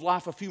road of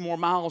life a few more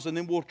miles and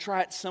then we'll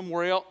try it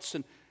somewhere else.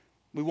 And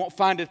we won't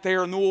find it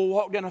there, and then we'll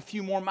walk down a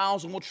few more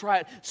miles and we'll try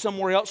it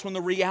somewhere else, when the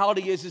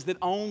reality is that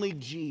only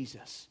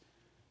Jesus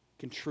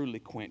can truly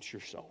quench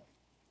your soul.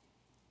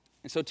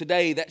 And so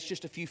today, that's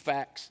just a few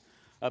facts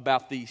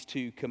about these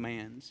 2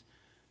 commands.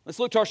 Let's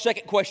look to our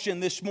second question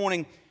this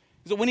morning.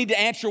 So we need to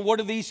answer, what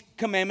do these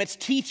commandments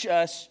teach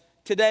us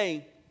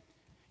today?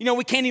 You know,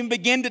 we can't even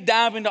begin to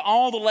dive into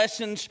all the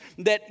lessons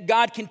that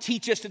God can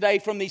teach us today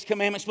from these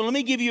commandments. But let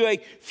me give you a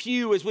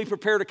few as we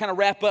prepare to kind of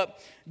wrap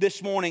up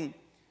this morning.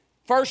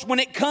 First, when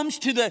it comes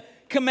to the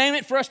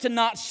commandment for us to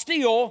not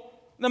steal,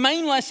 the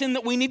main lesson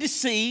that we need to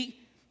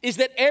see is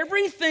that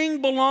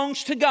everything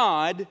belongs to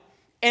God,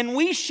 and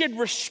we should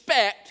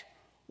respect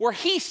where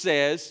He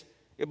says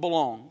it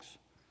belongs.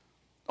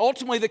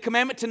 Ultimately, the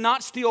commandment to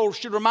not steal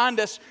should remind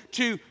us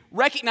to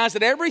recognize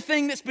that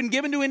everything that's been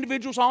given to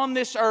individuals on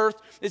this earth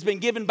has been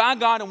given by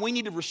God, and we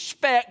need to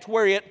respect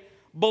where it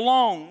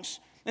belongs.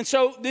 And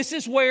so this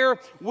is where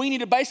we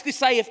need to basically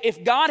say,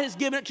 if God has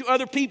given it to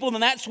other people,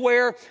 then that's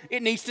where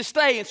it needs to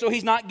stay. And so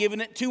He's not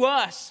giving it to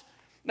us.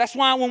 That's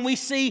why when we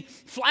see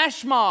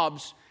flash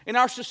mobs in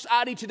our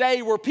society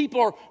today, where people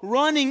are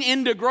running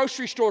into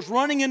grocery stores,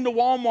 running into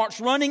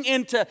Walmarts, running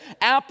into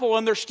Apple,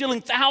 and they're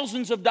stealing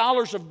thousands of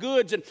dollars of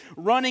goods and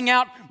running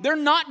out, they're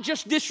not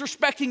just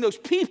disrespecting those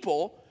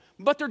people,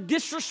 but they're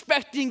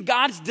disrespecting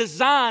God's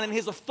design and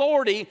His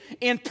authority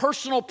in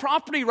personal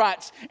property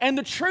rights. And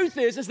the truth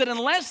is that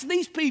unless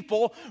these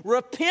people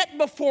repent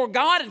before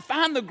God and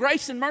find the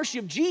grace and mercy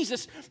of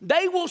Jesus,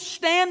 they will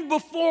stand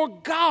before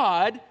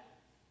God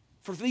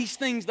for these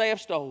things they have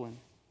stolen.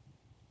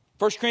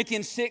 1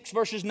 Corinthians 6,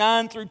 verses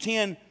 9 through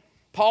 10,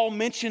 Paul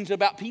mentions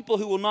about people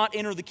who will not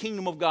enter the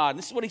kingdom of God.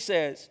 This is what he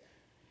says.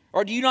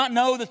 Or do you not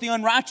know that the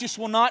unrighteous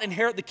will not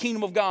inherit the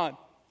kingdom of God?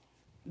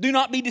 Do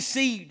not be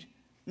deceived.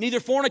 Neither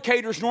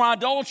fornicators, nor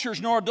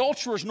idolaters, nor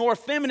adulterers, nor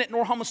effeminate,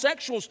 nor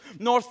homosexuals,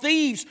 nor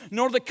thieves,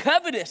 nor the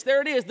covetous. There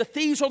it is, the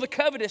thieves or the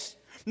covetous.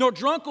 Nor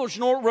drunkards,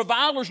 nor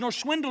revilers, nor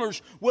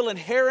swindlers will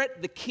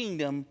inherit the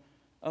kingdom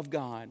of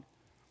God.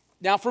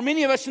 Now, for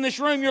many of us in this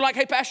room, you're like,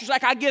 hey, Pastor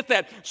Zach, I get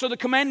that. So the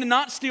command to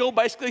not steal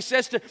basically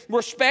says to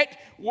respect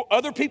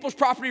other people's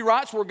property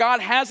rights. Where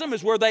God has them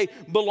is where they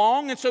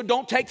belong, and so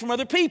don't take from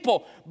other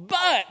people.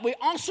 But we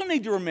also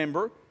need to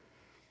remember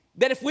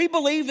that if we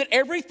believe that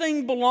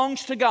everything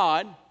belongs to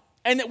God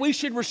and that we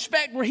should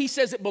respect where He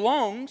says it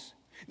belongs,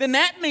 then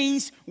that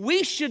means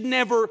we should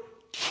never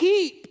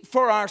keep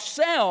for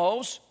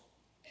ourselves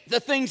the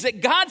things that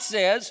God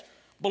says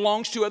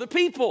belongs to other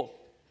people.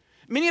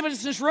 Many of us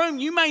in this room,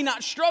 you may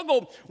not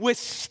struggle with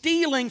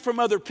stealing from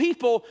other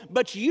people,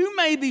 but you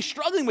may be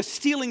struggling with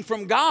stealing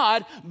from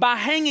God by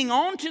hanging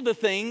on to the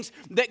things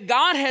that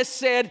God has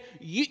said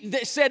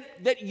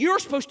that you're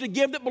supposed to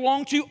give that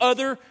belong to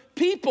other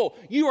people.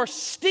 You are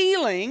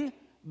stealing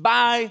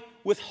by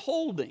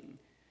withholding.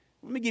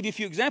 Let me give you a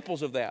few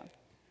examples of that.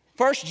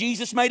 First,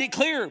 Jesus made it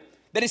clear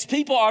that His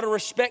people ought to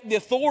respect the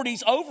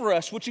authorities over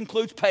us, which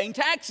includes paying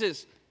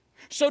taxes.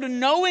 So to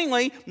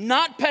knowingly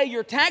not pay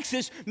your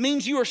taxes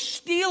means you are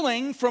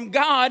stealing from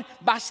God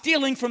by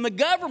stealing from the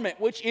government,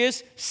 which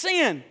is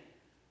sin.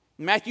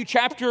 Matthew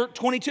chapter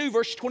 22,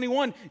 verse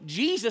 21,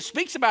 Jesus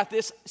speaks about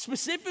this,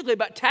 specifically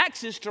about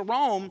taxes to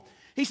Rome.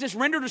 He says,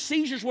 render to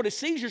Caesar's what is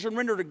Caesar's and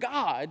render to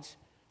God's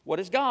what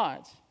is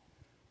God's.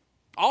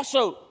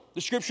 Also,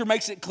 the scripture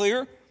makes it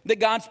clear that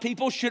God's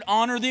people should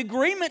honor the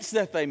agreements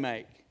that they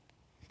make.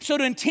 So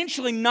to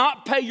intentionally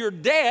not pay your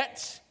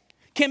debts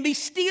can be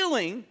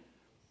stealing,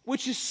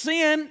 which is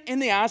sin in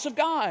the eyes of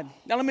God.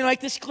 Now let me make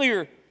this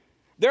clear.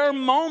 There are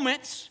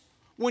moments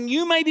when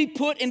you may be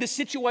put into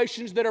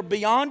situations that are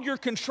beyond your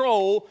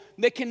control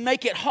that can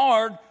make it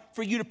hard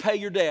for you to pay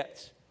your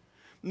debts.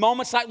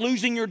 Moments like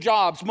losing your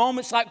jobs,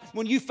 moments like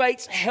when you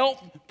face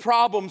health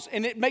problems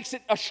and it makes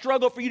it a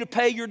struggle for you to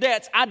pay your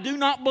debts. I do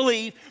not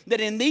believe that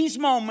in these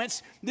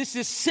moments this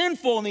is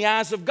sinful in the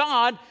eyes of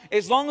God,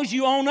 as long as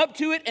you own up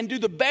to it and do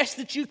the best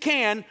that you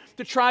can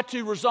to try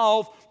to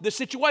resolve the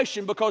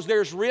situation, because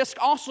there's risk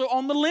also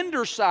on the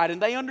lender's side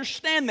and they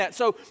understand that.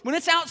 So when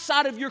it's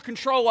outside of your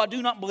control, I do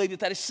not believe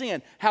that that is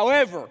sin.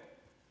 However,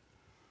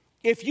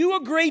 if you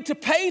agree to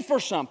pay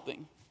for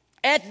something,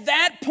 at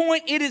that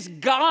point, it is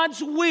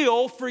God's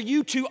will for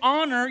you to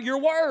honor your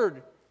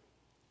word.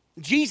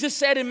 Jesus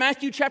said in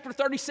Matthew chapter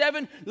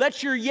 37,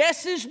 let your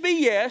yeses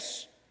be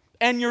yes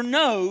and your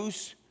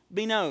noes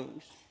be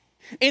noes.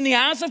 In the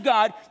eyes of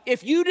God,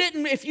 if you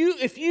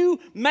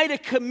made a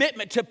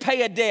commitment to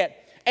pay a debt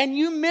and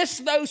you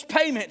missed those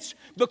payments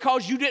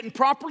because you didn't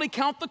properly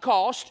count the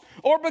cost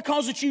or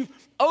because that you've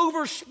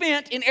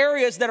overspent in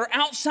areas that are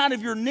outside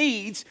of your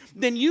needs,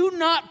 then you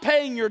not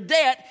paying your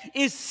debt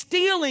is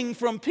stealing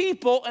from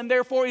people, and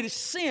therefore it is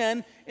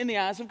sin in the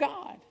eyes of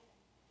God.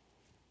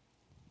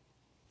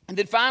 And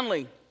then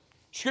finally,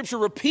 Scripture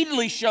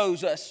repeatedly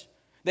shows us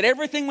that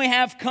everything we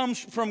have comes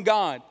from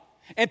God.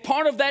 And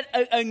part of that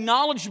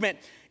acknowledgement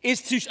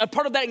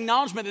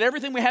that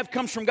everything we have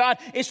comes from God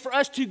is for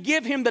us to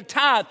give Him the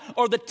tithe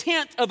or the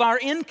tenth of our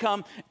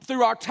income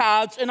through our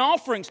tithes and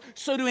offerings.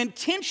 So to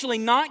intentionally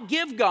not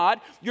give God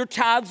your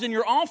tithes and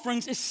your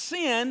offerings is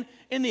sin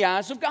in the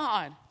eyes of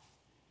God.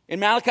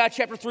 In Malachi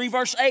chapter 3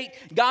 verse 8,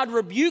 God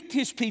rebuked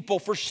His people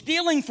for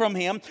stealing from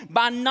Him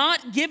by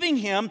not giving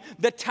Him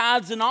the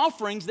tithes and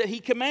offerings that He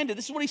commanded.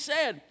 This is what He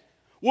said.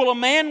 Will a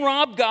man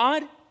rob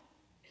God?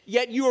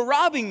 Yet you are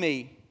robbing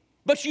me.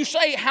 But you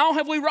say, how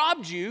have we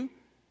robbed you?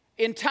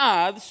 In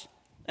tithes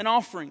and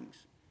offerings.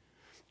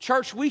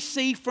 Church, we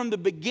see from the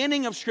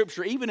beginning of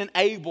Scripture, even in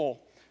Abel,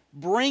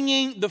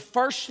 bringing the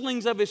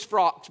firstlings of his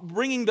flocks,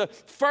 bringing the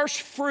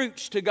first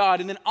fruits to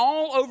God. And then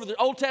all over the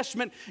Old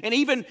Testament and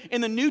even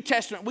in the New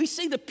Testament, we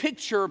see the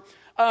picture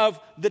of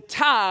the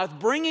tithe,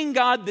 bringing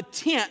God the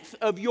tenth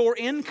of your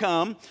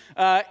income,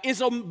 is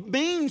a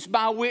means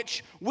by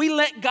which we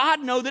let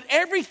God know that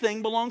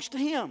everything belongs to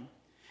Him.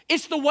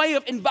 It's the way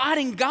of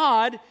inviting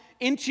God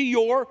into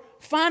your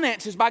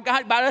finances. By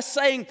us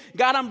saying,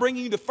 God, I'm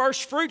bringing you the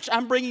first fruits,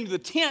 I'm bringing you the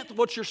tenth.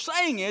 What you're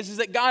saying is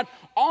that God,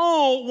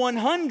 all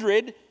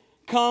 100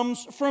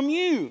 comes from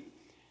you.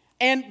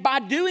 And by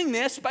doing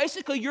this,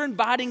 basically you're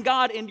inviting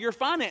God into your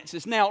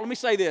finances. Now, let me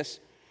say this.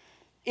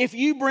 If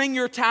you bring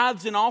your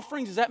tithes and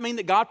offerings, does that mean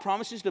that God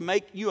promises to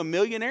make you a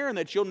millionaire and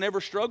that you'll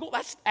never struggle?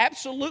 That's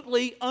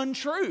absolutely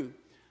untrue.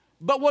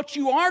 But what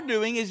you are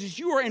doing is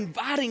you are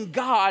inviting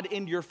God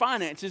into your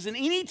finances. And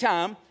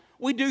anytime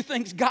we do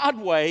things God's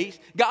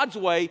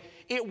way,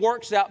 it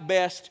works out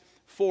best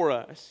for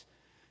us.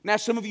 Now,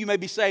 some of you may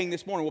be saying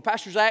this morning, well,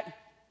 Pastor Zach,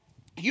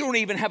 you don't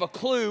even have a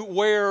clue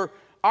where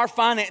our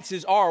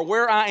finances are,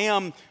 where I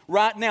am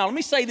right now. Let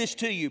me say this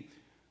to you.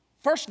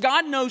 First,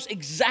 God knows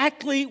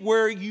exactly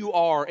where you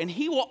are, and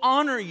He will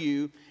honor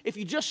you if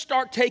you just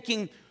start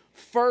taking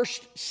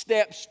first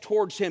steps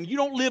towards Him. You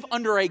don't live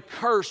under a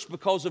curse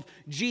because of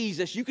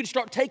Jesus. You can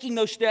start taking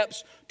those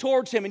steps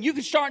towards Him, and you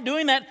can start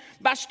doing that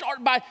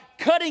by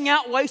cutting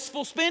out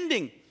wasteful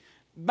spending.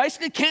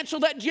 Basically, cancel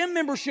that gym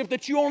membership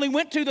that you only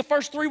went to the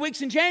first 3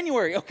 weeks in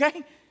January,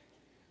 okay?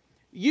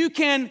 You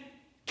can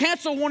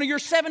cancel one of your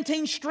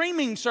 17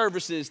 streaming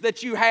services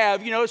that you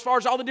have, as far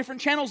as all the different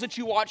channels that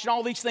you watch and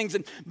all these things.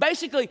 And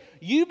basically,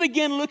 you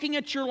begin looking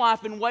at your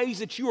life in ways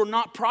that you are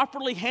not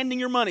properly handling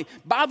your money.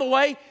 By the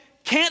way,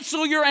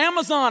 cancel your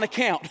Amazon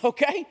account,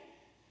 okay?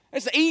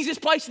 It's the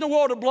easiest place in the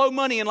world to blow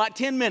money in like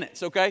 10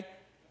 minutes, okay?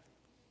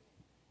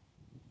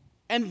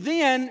 And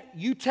then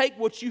you take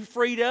what you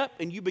freed up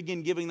and you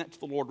begin giving that to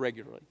the Lord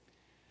regularly.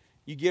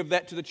 You give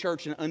that to the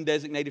church in an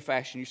undesignated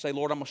fashion. You say,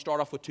 Lord, I'm going to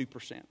start off with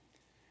 2%.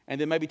 And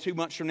then maybe 2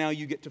 months from now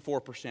you get to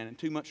 4%. And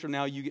 2 months from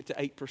now you get to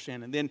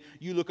 8%. And then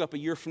you look up a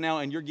year from now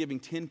and you're giving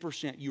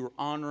 10%. You are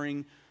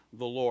honoring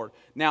the Lord.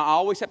 Now, I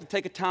always have to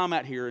take a time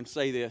out here and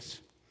say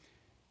this.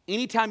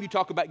 Anytime you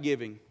talk about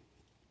giving,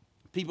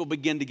 people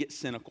begin to get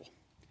cynical.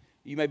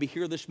 You may be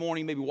here this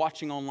morning, you may be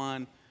watching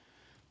online,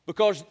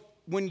 because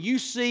when you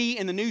see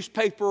in the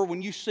newspaper,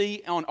 when you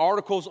see on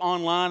articles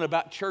online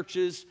about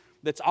churches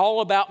that's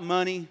all about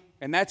money,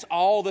 and that's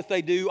all that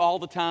they do all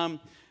the time,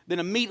 then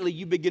immediately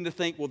you begin to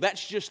think, well,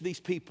 that's just these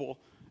people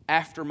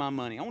after my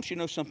money. I want you to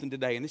know something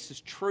today, and this is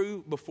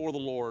true before the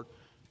Lord.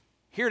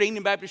 Here at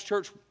Enon Baptist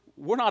Church,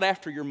 we're not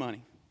after your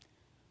money.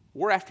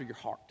 We're after your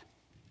heart.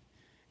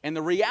 And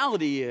the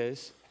reality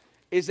is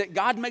that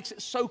God makes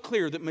it so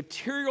clear that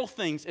material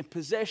things and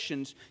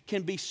possessions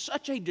can be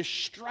such a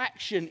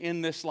distraction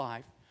in this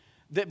life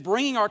that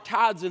bringing our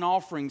tithes and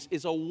offerings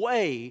is a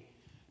way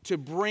to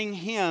bring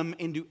Him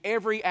into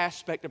every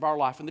aspect of our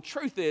life. And the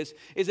truth is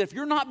that if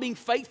you're not being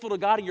faithful to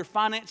God in your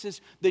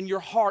finances, then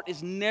your heart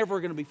is never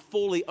going to be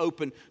fully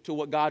open to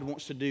what God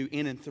wants to do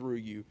in and through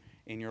you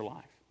in your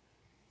life.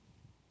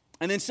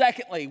 And then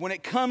secondly, when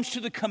it comes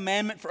to the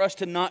commandment for us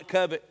to not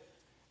covet,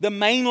 the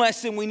main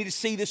lesson we need to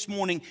see this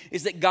morning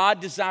is that God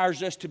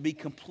desires us to be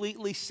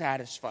completely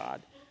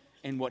satisfied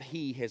in what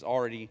He has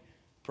already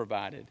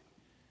provided.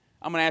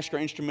 I'm going to ask our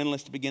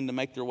instrumentalists to begin to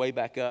make their way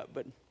back up,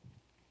 but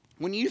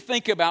when you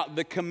think about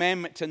the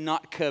commandment to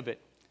not covet,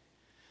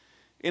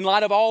 in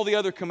light of all the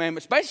other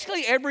commandments,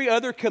 basically every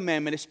other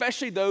commandment,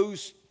 especially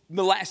those,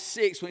 the last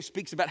 6, when it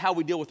speaks about how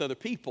we deal with other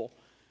people,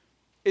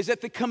 is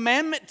that the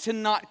commandment to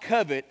not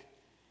covet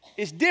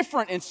is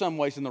different in some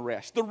ways than the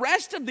rest. The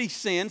rest of these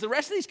sins, the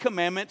rest of these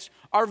commandments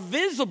are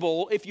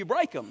visible if you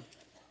break them.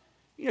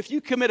 You know, if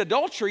you commit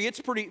adultery, it's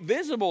pretty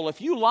visible.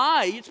 If you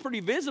lie, it's pretty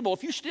visible.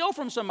 If you steal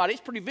from somebody,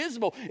 it's pretty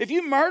visible. If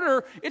you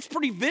murder, it's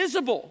pretty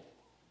visible.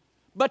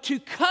 But to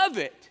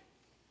covet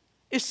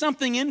is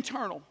something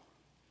internal.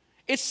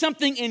 It's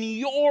something in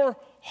your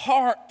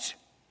heart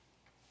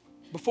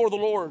before the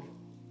Lord.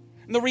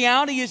 And the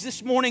reality is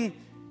this morning,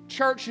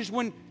 church, is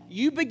when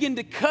you begin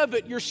to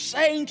covet, you're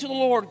saying to the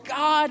Lord,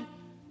 God,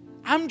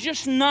 I'm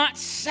just not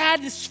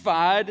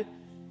satisfied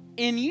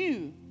in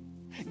you.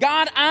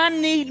 God, I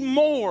need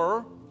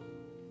more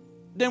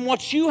than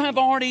what you have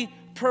already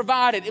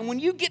provided. And when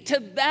you get to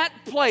that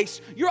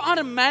place, you're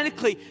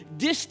automatically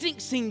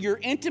distancing your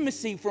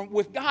intimacy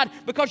with God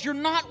because you're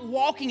not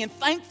walking in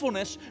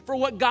thankfulness for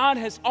what God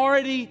has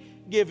already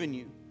given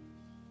you.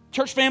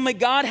 Church family,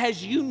 God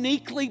has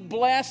uniquely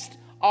blessed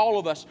all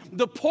of us.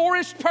 The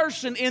poorest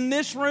person in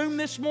this room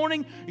this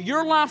morning,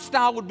 your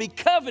lifestyle would be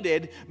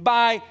coveted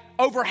by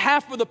over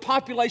half of the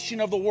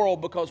population of the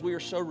world because we are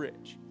so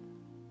rich.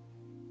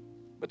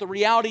 But the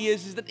reality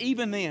is that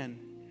even then,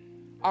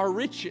 our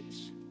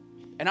riches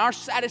and our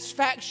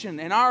satisfaction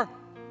and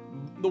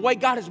the way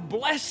God has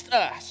blessed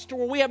us to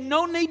where we have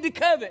no need to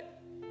covet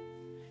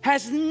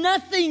has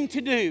nothing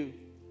to do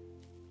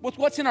with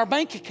what's in our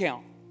bank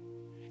account.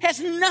 Has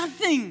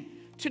nothing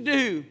to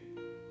do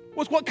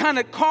with what kind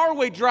of car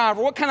we drive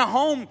or what kind of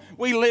home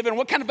we live in,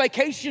 what kind of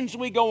vacations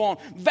we go on.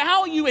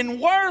 Value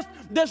and worth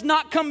does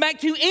not come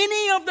back to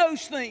any of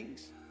those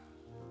things.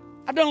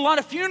 I've done a lot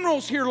of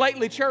funerals here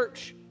lately,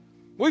 church.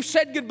 We've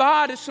said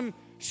goodbye to some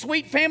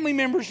sweet family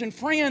members and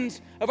friends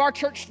of our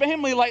church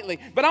family lately.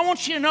 But I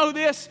want you to know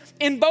this,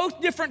 in both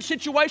different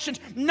situations,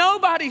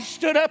 nobody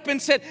stood up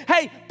and said,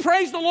 hey,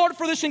 praise the Lord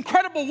for this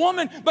incredible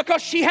woman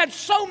because she had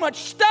so much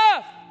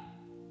stuff.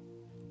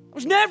 It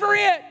was never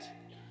it.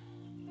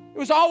 It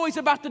was always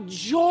about the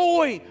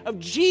joy of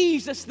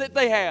Jesus that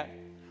they had.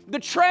 The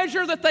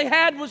treasure that they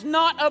had was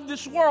not of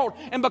this world.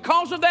 And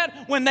because of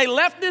that, when they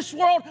left this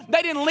world,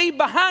 they didn't leave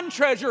behind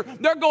treasure.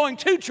 They're going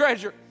to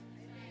treasure.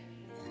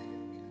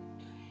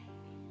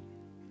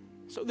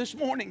 So this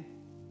morning,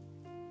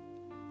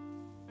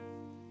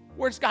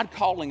 where's God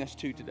calling us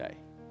to today?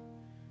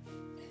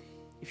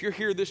 If you're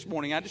here this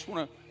morning, I just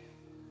want to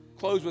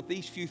close with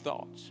these few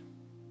thoughts.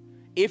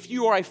 If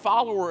you are a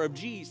follower of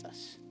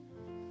Jesus,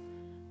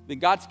 then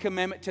God's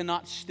commandment to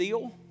not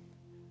steal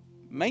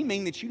may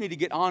mean that you need to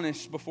get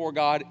honest before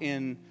God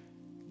in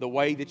the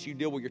way that you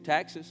deal with your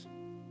taxes.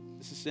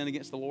 This is sin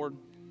against the Lord.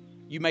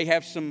 You may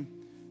have some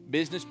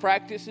business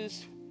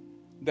practices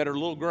that are a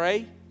little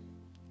gray,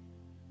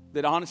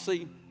 that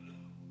honestly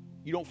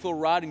you don't feel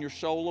right in your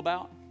soul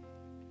about.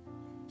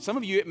 Some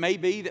of you, it may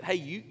be that, hey,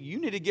 you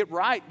need to get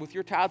right with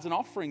your tithes and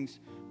offerings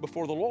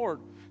before the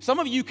Lord. Some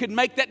of you could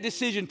make that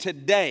decision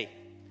today.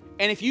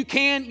 And if you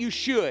can, you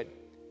should.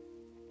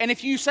 And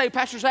if you say,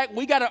 Pastor Zach,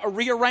 we got to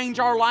rearrange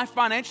our life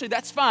financially,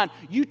 that's fine.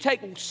 You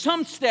take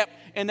some step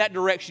in that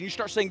direction. You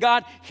start saying,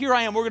 God, here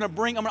I am. I'm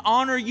going to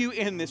honor you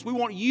in this. We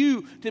want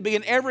you to be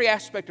in every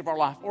aspect of our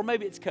life. Or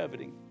maybe it's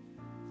coveting.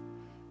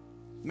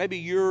 Maybe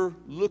you're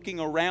looking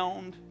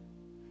around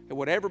at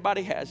what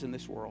everybody has in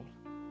this world,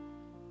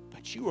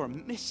 but you are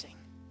missing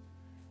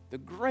the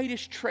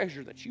greatest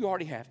treasure that you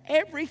already have.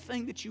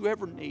 Everything that you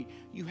ever need,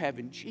 you have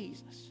in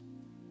Jesus.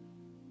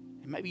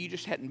 And maybe you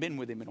just hadn't been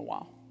with Him in a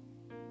while.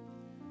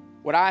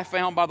 What I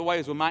found, by the way,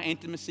 is when my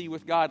intimacy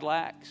with God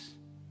lacks,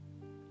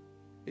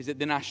 is that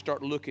then I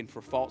start looking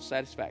for false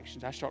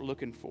satisfactions. I start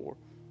looking for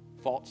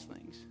false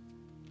things.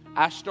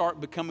 I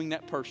start becoming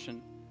that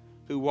person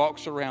who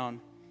walks around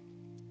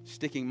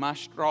sticking my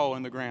straw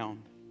in the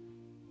ground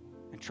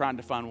and trying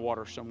to find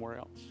water somewhere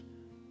else.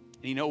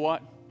 And you know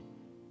what?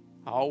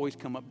 I always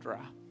come up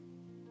dry.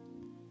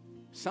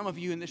 Some of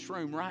you in this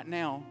room right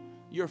now,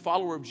 you're a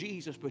follower of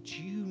Jesus, but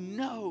you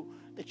know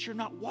that you're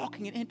not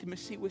walking in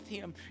intimacy with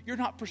Him. You're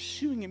not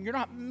pursuing Him. You're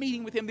not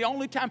meeting with Him. The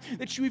only time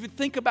that you even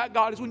think about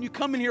God is when you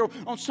come in here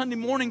on Sunday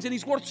mornings, and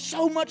He's worth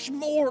so much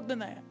more than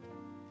that.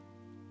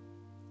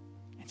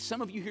 And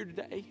some of you here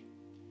today,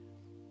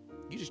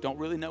 you just don't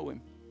really know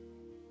Him.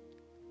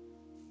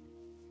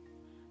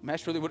 And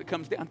that's really what it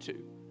comes down to.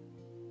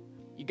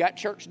 You got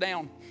church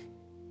down,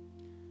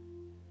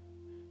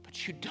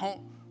 but you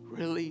don't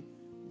really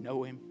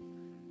know Him.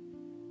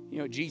 You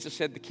know, Jesus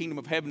said the kingdom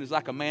of heaven is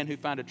like a man who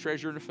found a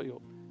treasure in a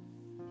field.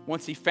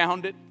 Once he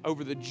found it,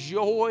 over the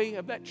joy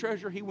of that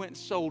treasure, he went and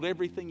sold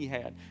everything he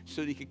had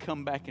so that he could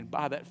come back and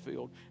buy that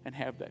field and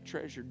have that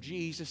treasure.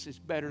 Jesus is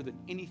better than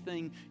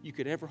anything you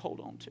could ever hold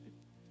on to.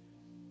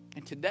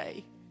 And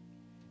today,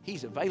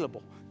 He's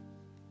available.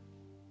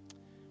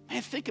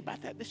 Man, think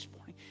about that this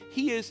morning.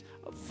 He is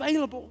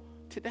available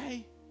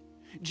today.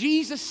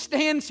 Jesus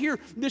stands here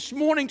this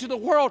morning to the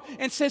world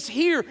and says,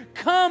 here,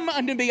 come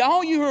unto me,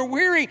 all you who are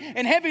weary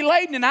and heavy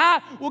laden, and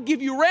I will give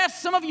you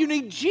rest. Some of you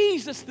need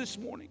Jesus this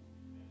morning.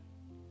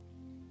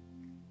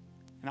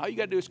 And all you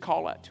got to do is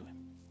call out to Him.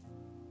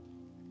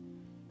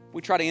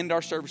 We try to end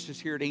our services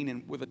here at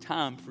Enon with a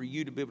time for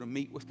you to be able to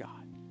meet with God.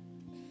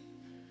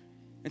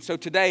 And so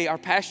today, our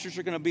pastors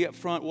are going to be up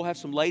front. We'll have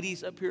some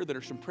ladies up here that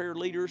are some prayer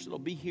leaders that'll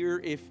be here.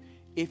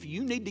 If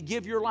you need to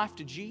give your life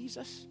to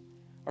Jesus,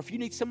 or if you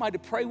need somebody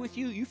to pray with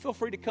you, you feel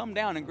free to come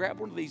down and grab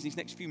one of these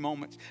next few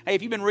moments. Hey,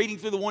 if you've been reading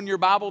through the one-year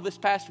Bible this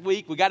past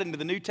week, we got into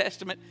the New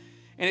Testament,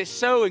 and it's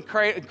so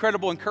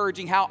incredible,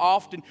 encouraging how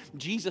often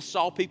Jesus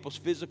saw people's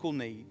physical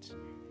needs.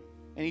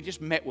 And He just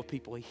met with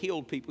people. He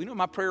healed people. You know what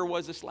my prayer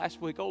was this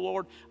last week? Oh,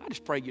 Lord, I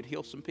just pray You'd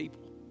heal some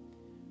people.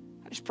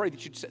 I just pray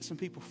that You'd set some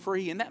people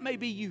free. And that may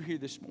be you here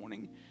this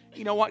morning.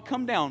 You know what?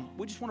 Come down.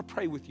 We just want to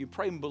pray with you.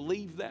 Pray and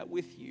believe that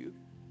with you.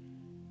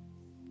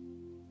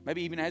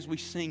 Maybe even as we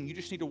sing, you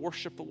just need to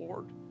worship the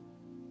Lord.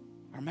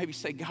 Or maybe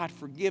say, God,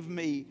 forgive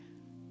me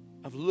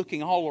of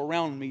looking all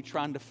around me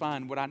trying to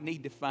find what I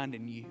need to find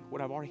in You,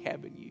 what I've already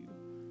have in You.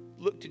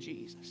 Look to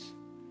Jesus.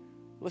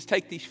 Let's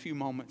take these few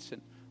moments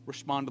and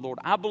respond to the Lord.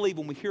 I believe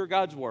when we hear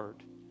God's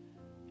word,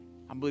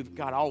 I believe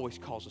God always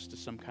calls us to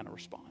some kind of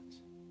response.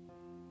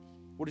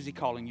 What is He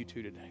calling you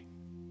to today?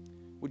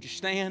 Would you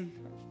stand?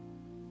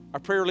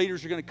 Our prayer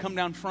leaders are going to come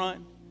down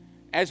front.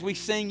 As we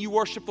sing, you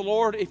worship the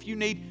Lord. If you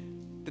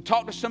need to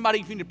talk to somebody,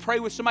 if you need to pray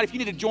with somebody, if you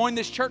need to join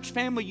this church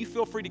family, you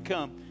feel free to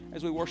come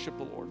as we worship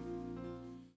the Lord.